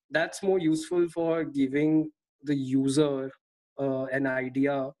 That's more useful for giving the user an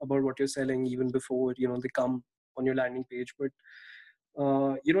idea about what you're selling even before they come on your landing page. But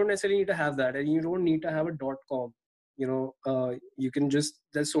you don't necessarily need to have that, and you don't need to have a .com. You can just,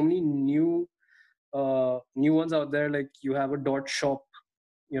 there's so many new ones out there. Like, you have a .shop,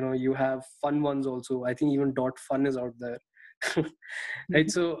 you have fun ones also. I think even .fun is out there. Right?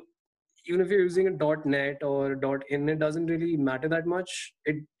 So even if you're using a .net or .in, it doesn't really matter that much.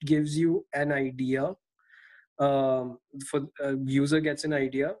 It gives you an idea. For user gets an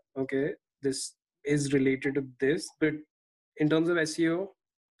idea, okay, this is related to this. But in terms of SEO,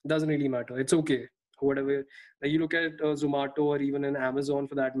 doesn't really matter. It's okay, whatever. Like, you look at Zomato or even an Amazon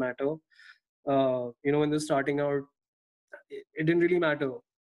for that matter. When they're starting out, it didn't really matter,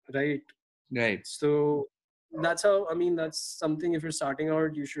 right? Right. So that's how, I mean, that's something, if you're starting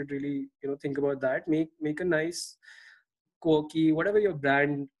out, you should really think about that. Make a nice, quirky, whatever your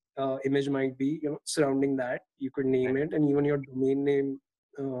brand image might be, surrounding that. You could name it, and even your domain name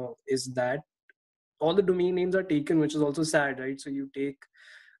is that. All the domain names are taken, which is also sad, right? So you take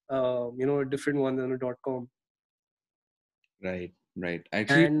a different one than a .com. Right.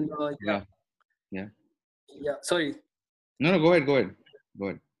 Actually, And yeah, yeah, yeah. yeah, sorry. No, no, go ahead.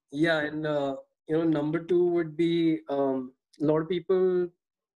 Yeah, and number two would be, a lot of people,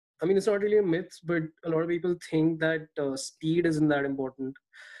 I mean, it's not really a myth, but a lot of people think that speed isn't that important.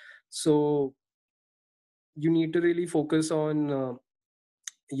 So you need to really focus on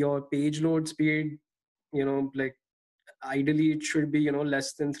your page load speed, like ideally it should be,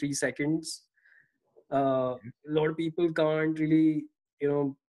 less than 3 seconds. A lot of people can't really, you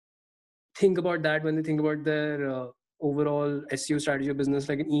know, think about that when they think about their overall SEO strategy of business.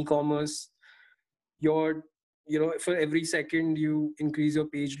 Like in e-commerce, your, for every second you increase your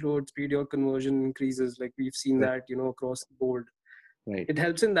page load speed, your conversion increases. Like we've seen Right. that, across the board. Right. It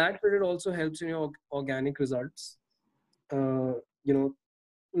helps in that, but it also helps in your organic results. Uh, you know,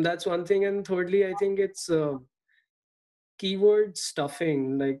 that's one thing. And thirdly, I think it's keyword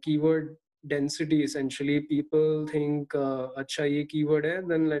stuffing, like keyword density. Essentially, people think, "Acha, ye keyword hai,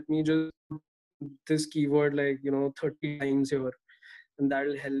 then let me just this keyword like 30 times here, and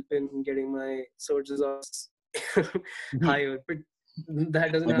that'll help in getting my search results higher." But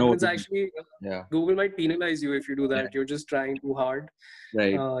that doesn't I know happen. what It's you mean. actually Yeah. Google might penalize you if you do Yeah. that. You're just trying too hard.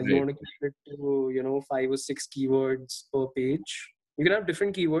 Right. You Right. want to keep it to 5 or 6 keywords per page. You can have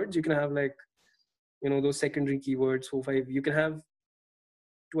different keywords. You can have like those secondary keywords, 4 5. You can have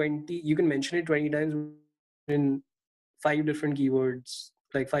 20. You can mention it 20 times in 5 different keywords,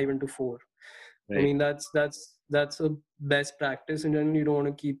 like 5 into 4. I Right. mean, that's a best practice, and then you don't want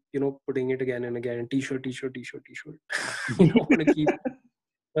to keep putting it again and again. T-shirt, T-shirt, T-shirt, T-shirt. You don't want to keep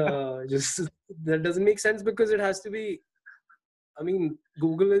just that doesn't make sense, because it has to be. I mean,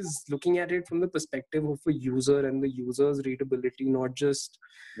 Google is looking at it from the perspective of a user and the user's readability,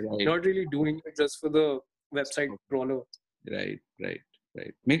 Right. not really doing it just for the website crawler. Right. Right.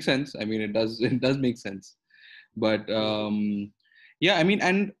 Right. Makes sense. I mean, it does. It does make sense. But yeah, I mean,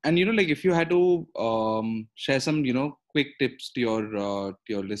 and like if you had to share some quick tips to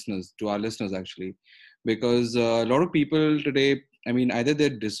your listeners, to our listeners actually, because a lot of people today, I mean, either they're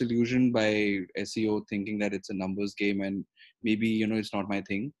disillusioned by SEO, thinking that it's a numbers game and maybe it's not my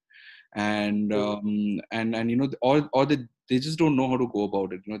thing, and Mhm. or they just don't know how to go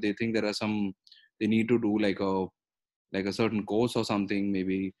about it. They think there are some, they need to do like a certain course or something,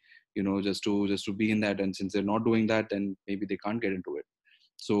 maybe just to be in that, and since they're not doing that, then maybe they can't get into it.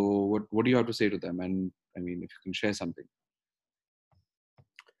 So what do you have to say to them? And I mean, if you can share something.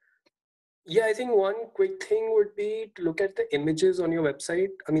 Yeah, I think one quick thing would be to look at the images on your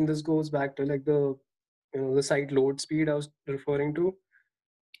website. I mean, this goes back to like the site load speed I was referring to.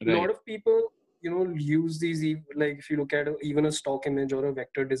 A Right. lot of people, use these, like if you look at even a stock image or a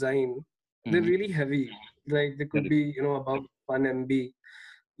vector design, they're Hmm. really heavy. Like they could Correct. be, above 1 MB.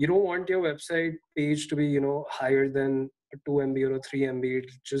 You don't want your website page to be, higher than a 2 MB or a 3 MB.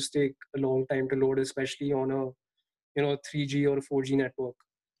 It'll just take a long time to load, especially on a, 3G or a 4G network.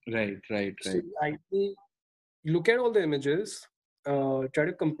 Right. Right. So Right. ideally, look at all the images, try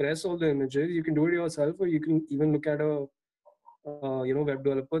to compress all the images. You can do it yourself, or you can even look at a web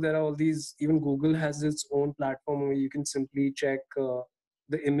developer. There are all these, even Google has its own platform where you can simply check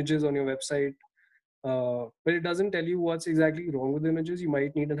the images on your website, but it doesn't tell you what's exactly wrong with the images. You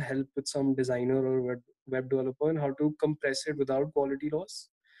might need a help with some designer or web developer and how to compress it without quality loss.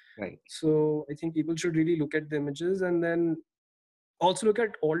 Right. So I think people should really look at the images, and then also look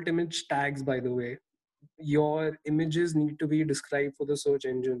at alt image tags. By the way, your images need to be described for the search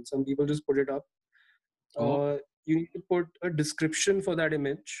engine. Some people just put it up. Oh. You need to put a description for that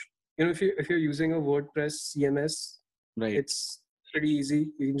image. If you're using a WordPress CMS, Right. it's pretty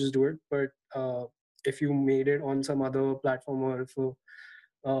easy. You can just do it. But if you made it on some other platform, or if you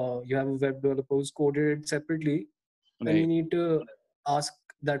have a web developer who's coded it separately, then you Right. need to ask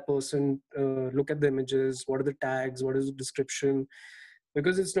that person, look at the images, what are the tags, what is the description,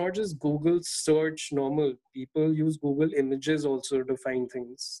 because it's not just Google search normal. People use Google images also to find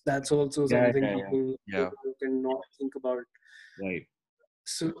things. That's also Yeah. something Yeah. Yeah. people Yeah. cannot think about. Right.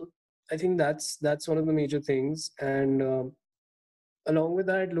 So I think that's one of the major things. And along with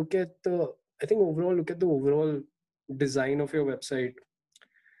that, look at the overall design of your website,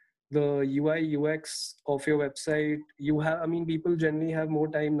 the UI UX of your website. I mean, people generally have more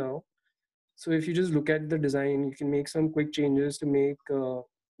time now. So if you just look at the design, you can make some quick changes to make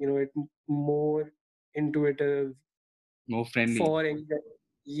it more intuitive More friendly. for any.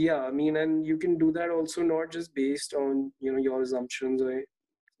 Yeah, I mean, and you can do that also not just based on your assumptions or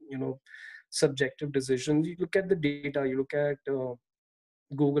you know subjective decisions. You look at the data. You look at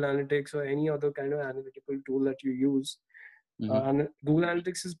Google Analytics or any other kind of analytical tool that you use. Hmm. And Google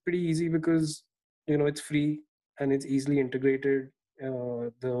Analytics is pretty easy because it's free and it's easily integrated.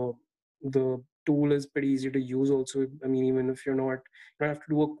 The tool is pretty easy to use also. I mean, even if you don't have to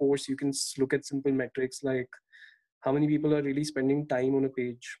do a course, you can look at simple metrics like how many people are really spending time on a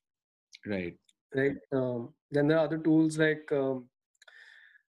page, Right. right? Then there are other tools like uh,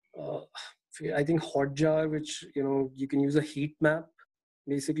 I think Hotjar, which you can use a heat map.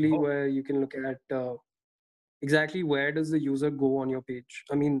 basically, Oh, where you can look at exactly where does the user go on your page.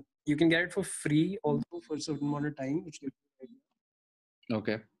 I mean, you can get it for free also for a certain amount of time, which gives you an idea.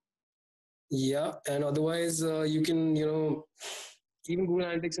 okay. Yeah, and otherwise, you can, even Google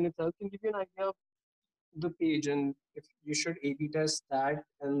Analytics in itself can give you an idea of the page, and if you should A/B test that,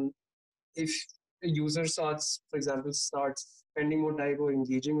 and if a user starts, for example, starts spending more time or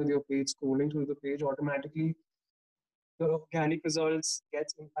engaging with your page, scrolling through the page, automatically the organic results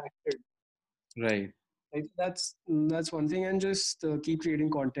gets impacted. Right. I think that's one thing, and just keep creating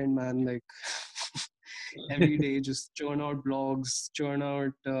content, man. Like every day, just churn out blogs, churn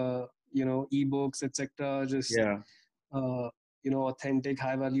out ebooks, etc. Just Yeah. uh, authentic,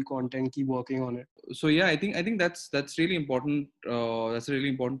 high value content. Keep working on it. So yeah, I think that's really important. That's a really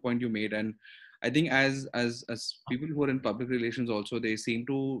important point you made. And I think as people who are in public relations also, they seem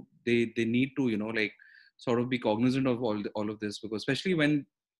to they need to, like, sort of be cognizant of all of this, because especially when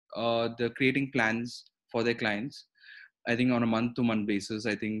they're creating plans for their clients, I think on a month to month basis,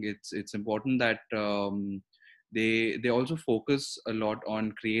 I think it's important that they also focus a lot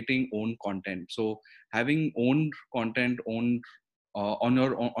on creating own content. So having owned content, owned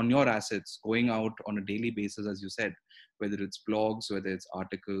on your assets, going out on a daily basis, as you said, whether it's blogs, whether it's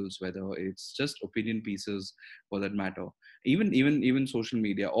articles, whether it's just opinion pieces, for that matter, even social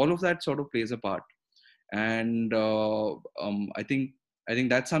media, all of that sort of plays a part. And I think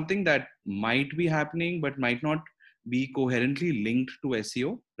that's something that might be happening but might not be coherently linked to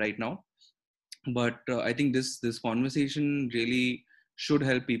SEO right now. But I think this conversation really should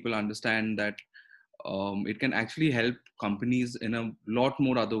help people understand that it can actually help companies in a lot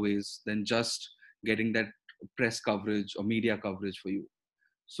more other ways than just getting that press coverage or media coverage for you.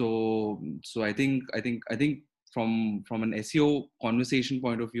 So I think from an SEO conversation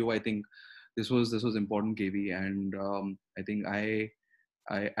point of view, I think this was important, KB. And I think I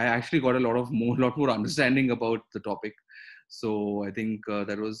actually got a lot more understanding about the topic. So I think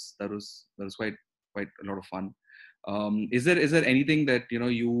that was quite a lot of fun. Is there anything that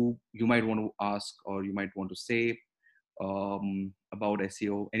you might want to ask, or you might want to say about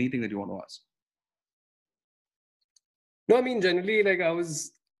SEO? Anything that you want to ask? No, I mean generally, like I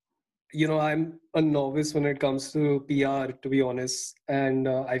was, I'm a novice when it comes to PR, to be honest, and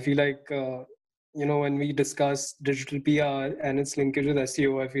I feel like when we discuss digital PR and its linkage with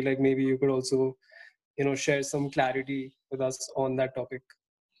SEO, I feel like maybe you could also share some clarity with us on that topic.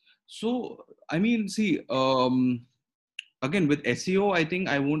 So I mean, see, again with SEO, I think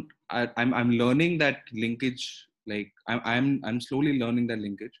I'm learning that linkage. Like I'm slowly learning that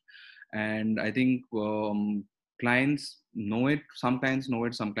linkage, and I think clients know it. Some clients know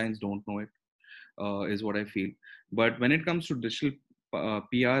it. Some clients don't know it. Is what I feel. But when it comes to digital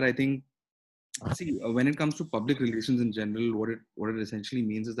PR, I think, see, when it comes to public relations in general, what it essentially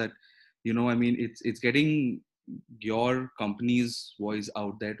means is that, I mean, it's getting your company's voice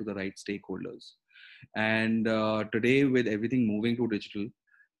out there to the right stakeholders. And today, with everything moving to digital,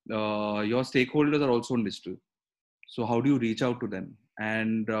 your stakeholders are also in digital. So how do you reach out to them?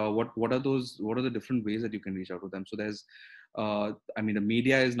 And what are the different ways that you can reach out to them? So there's I mean, the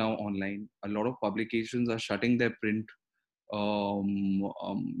media is now online. A lot of publications are shutting their print, I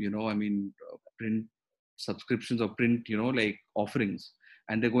mean, print subscriptions or print, like offerings,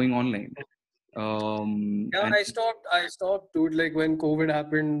 and they're going online. Yeah, And I stopped, dude. Like when COVID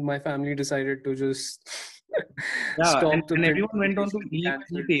happened, my family decided to just yeah, and, stop the and print everyone went on to publication,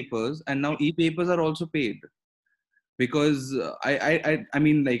 cancelled. e-papers, and now e-papers are also paid. Because I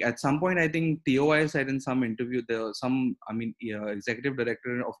mean, like, at some point, I think TOI said in some interview, executive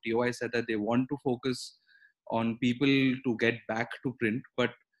director of TOI said that they want to focus on people to get back to print. But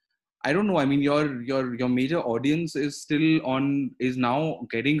I don't know. I mean, your major audience is now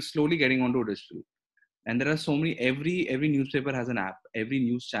slowly getting onto digital. And there are so many. Every newspaper has an app. Every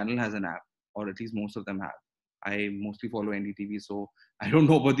news channel has an app, or at least most of them have. I mostly follow NDTV, so I don't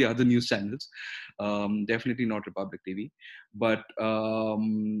know about the other news channels. Definitely not Republic TV. But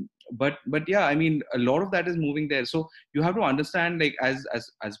yeah, I mean, a lot of that is moving there. So you have to understand, like, as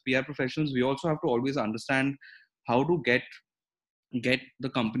PR professionals, we also have to always understand how to get the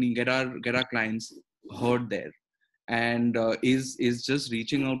company, get our clients heard there. And is just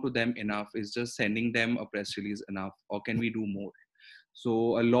reaching out to them enough? Is just sending them a press release enough, or can we do more?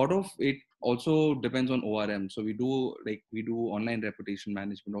 So a lot of it also depends on ORM. So we do online reputation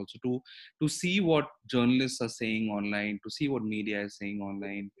management also, to see what journalists are saying online, to see what media is saying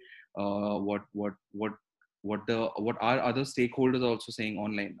online, what our other stakeholders are also saying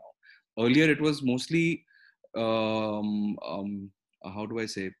online now. Earlier it was mostly, how do I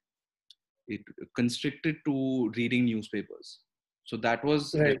say, it constricted to reading newspapers. So that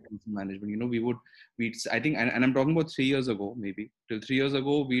was Right. reputation management. We'd I think, and I'm talking about 3 years ago, maybe till 3 years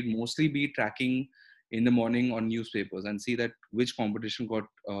ago, we'd mostly be tracking in the morning on newspapers and see that which competition got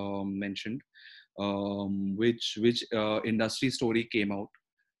mentioned, which industry story came out,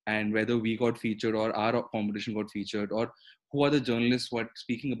 and whether we got featured or our competition got featured, or who are the journalists who are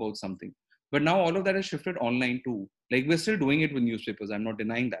speaking about something. But now all of that has shifted online too. Like, we're still doing it with newspapers, I'm not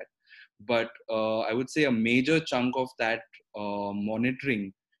denying that, but I would say a major chunk of that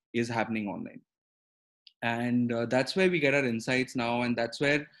monitoring is happening online. And that's where we get our insights now, and that's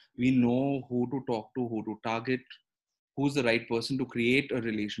where we know who to talk to, who to target, who's the right person to create a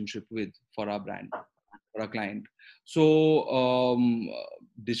relationship with for our brand, for our client. So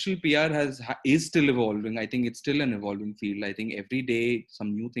digital PR is still evolving. I think it's still an evolving field. I think every day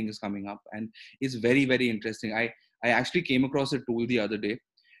some new thing is coming up, and it's very, very interesting. I actually came across a tool the other day.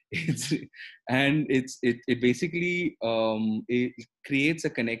 It's it basically it creates a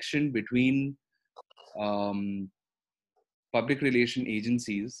connection between um, public relation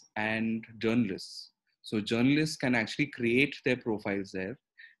agencies and journalists. So journalists can actually create their profiles there,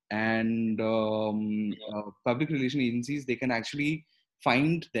 and public relation agencies, they can actually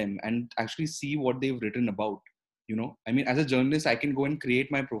find them and actually see what they've written about. I mean, as a journalist, I can go and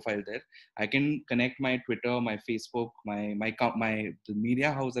create my profile there. I can connect my Twitter, my Facebook, my the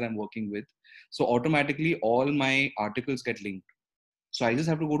media house that I'm working with. So automatically all my articles get linked. So I just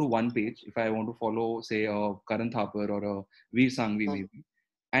have to go to one page if I want to follow, say, a Karan Thapar or a Veer Sangvi maybe,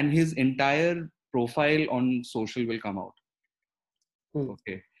 and his entire profile on social will come out. Hmm.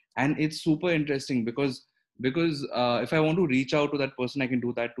 Okay, and it's super interesting because if I want to reach out to that person, I can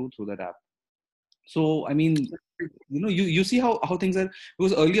do that too through that app. So I mean, you see how things are,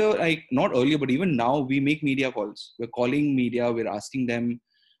 because earlier, like, not earlier, but even now, we make media calls. We're calling media, we're asking them.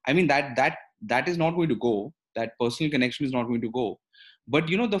 I mean, that is not going to go. That personal connection is not going to go. But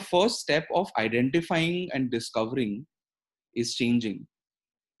the first step of identifying and discovering is changing.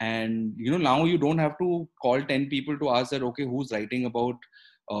 And now you don't have to call 10 people to ask that, okay, who's writing about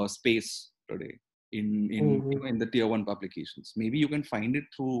space today in the tier 1 publications. Maybe you can find it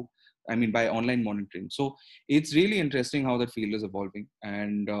through, I mean, by online monitoring. So it's really interesting how that field is evolving.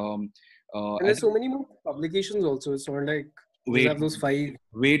 And And I there's so think many more publications also. It's not like you just way have too those many, five,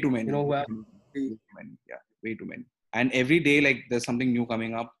 way too many, who have way too many. Yeah, way too many. And every day, like, there's something new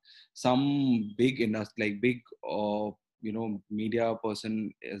coming up. Some big industry, like big media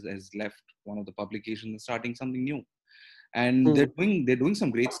person has left one of the publications and starting something new, and Hmm. they're doing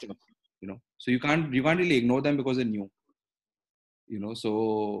some great stuff. So you can't really ignore them because they're new.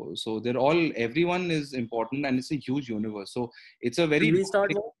 So they're all, everyone is important, and it's a huge universe. So it's a Should very we start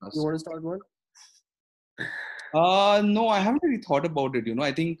big one? You task. want to start one? No, I haven't really thought about it.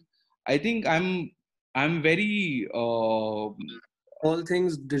 I think I'm very All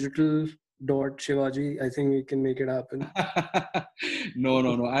things digital dot Shivaji. I think we can make it happen.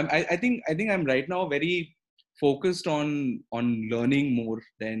 no. I think I'm right now very focused on learning more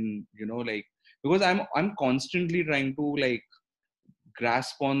than, like, because I'm constantly trying to, like,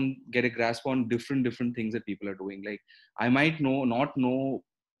 get a grasp on different things that people are doing. Like, I might not know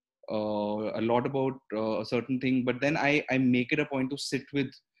a lot about a certain thing, but then I make it a point to sit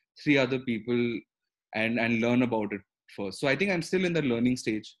with three other people and learn about it first. So I think I'm still in the learning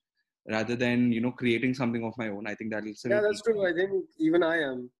stage rather than creating something of my own. I think that'll still Yeah, take that's true. time. I think even I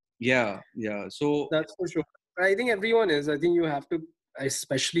am. Yeah. So That's for sure. I think everyone is. I think you have to,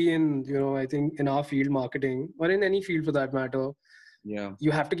 especially in, I think in our field, marketing, or in any field for that matter, yeah. you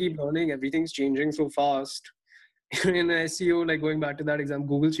have to keep learning. Everything's changing so fast. In SEO, like going back to that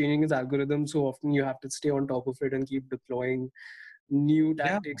example, Google changing its algorithm so often, you have to stay on top of it and keep deploying new Yeah.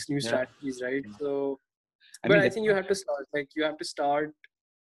 tactics, new Yeah. strategies, right? So, I but mean, I that's think you have to start. Like you have to start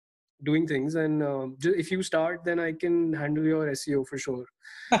doing things, and if you start, then I can handle your SEO for sure.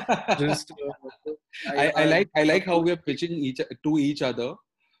 Just I like how we're pitching each other,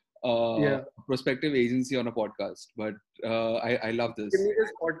 yeah. prospective agency on a podcast. But I love Give this. me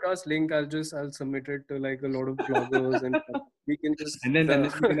this podcast link. I'll submit it to like a lot of bloggers, and we can just And then we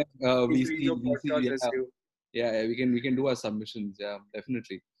can increase your VC, podcast yeah. SEO. Yeah, we can do our submissions. Yeah,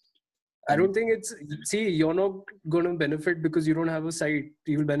 definitely. I And don't think it's, see, you're not going to benefit because you don't have a site.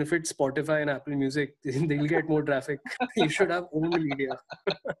 You will benefit Spotify and Apple Music. They'll get more traffic. You should have owned media.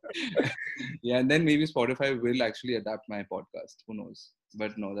 yeah, and then maybe Spotify will actually adapt my podcast. Who knows?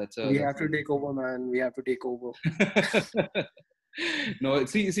 But no, that's a We that's have to take over, man. We have to take over. no,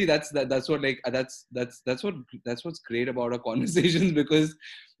 see, that's what, like, that's what's great about our conversations, because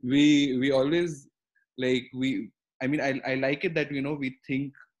we always, like, I mean, I like it that we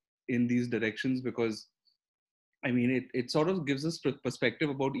think in these directions, because I mean, it sort of gives us perspective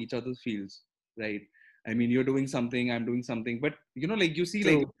about each other's fields, right? I mean, you're doing something, I'm doing something, but like you see,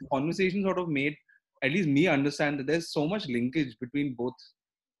 like True. conversation sort of made at least me understand that there's so much linkage between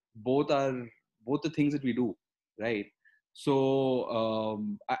both are both the things that we do, right? So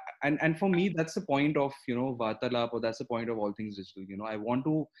and for me that's the point of Vartalap, or that's the point of all things digital. I want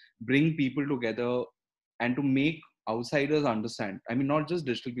to bring people together and to make outsiders understand. I mean, not just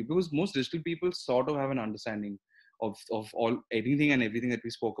digital people, because most digital people sort of have an understanding of all anything and everything that we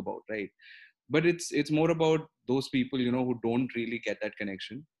spoke about, right? But it's more about those people who don't really get that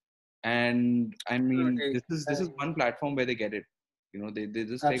connection. And I mean, Absolutely. this is one platform where they get it. They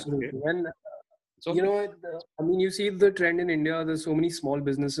just like, okay, Absolutely. And it's okay. I mean, you see the trend in India. There's so many small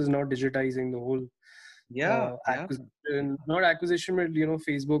businesses now digitizing the whole Yeah, yeah, acquisition, not acquisition, but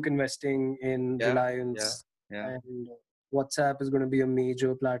Facebook investing in yeah, yeah, Reliance, yeah. and WhatsApp is going to be a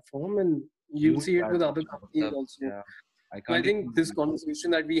major platform, and you'll Huge see it with platform. other companies WhatsApp. also. Yeah, I So I can't think this even.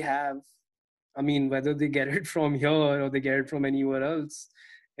 conversation that we have, I mean, whether they get it from here or they get it from anywhere else,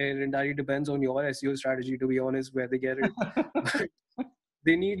 it entirely depends on your SEO strategy, to be honest, where they get it. But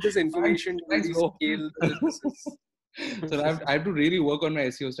they need this Thanks, information to thanks, really bro. scale the businesses. So I have to really work on my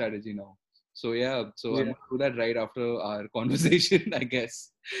SEO strategy now. So yeah, so I'm Yeah. gonna do that right after our conversation, I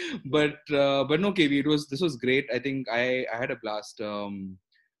guess. But no, KV, this was great. I think I had a blast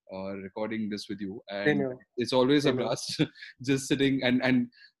recording this with you, Same and here. it's always a Same here. blast just sitting and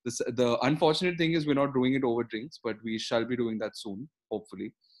the unfortunate thing is we're not doing it over drinks, but we shall be doing that soon,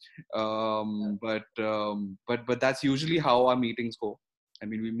 hopefully. But that's usually how our meetings go. I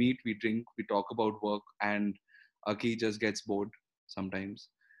mean, we meet, we drink, we talk about work, and Aki just gets bored sometimes.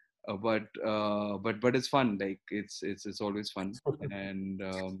 But it's fun. Like it's always fun, and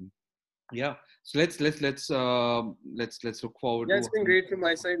yeah. So let's look forward Yeah, to. it's been great from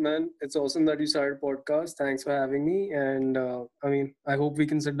my side, man. It's awesome that you started a podcast. Thanks for having me. And I mean, I hope we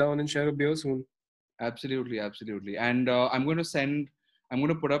can sit down and share a beer soon. Absolutely, absolutely. And I'm going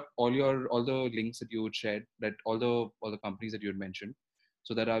to put up all the links that you had shared, that all the companies that you had mentioned,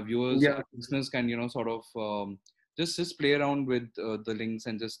 so that our viewers, Yeah, our listeners can sort of just play around with the links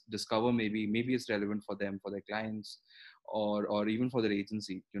and just discover maybe it's relevant for them, for their clients, or even for their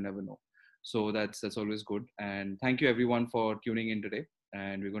agency. You never know. So that's always good. And thank you everyone for tuning in today.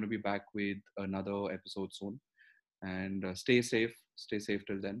 And we're going to be back with another episode soon. And stay safe. Stay safe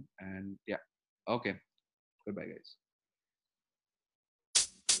till then. And yeah. Okay. Goodbye,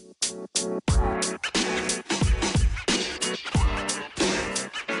 guys.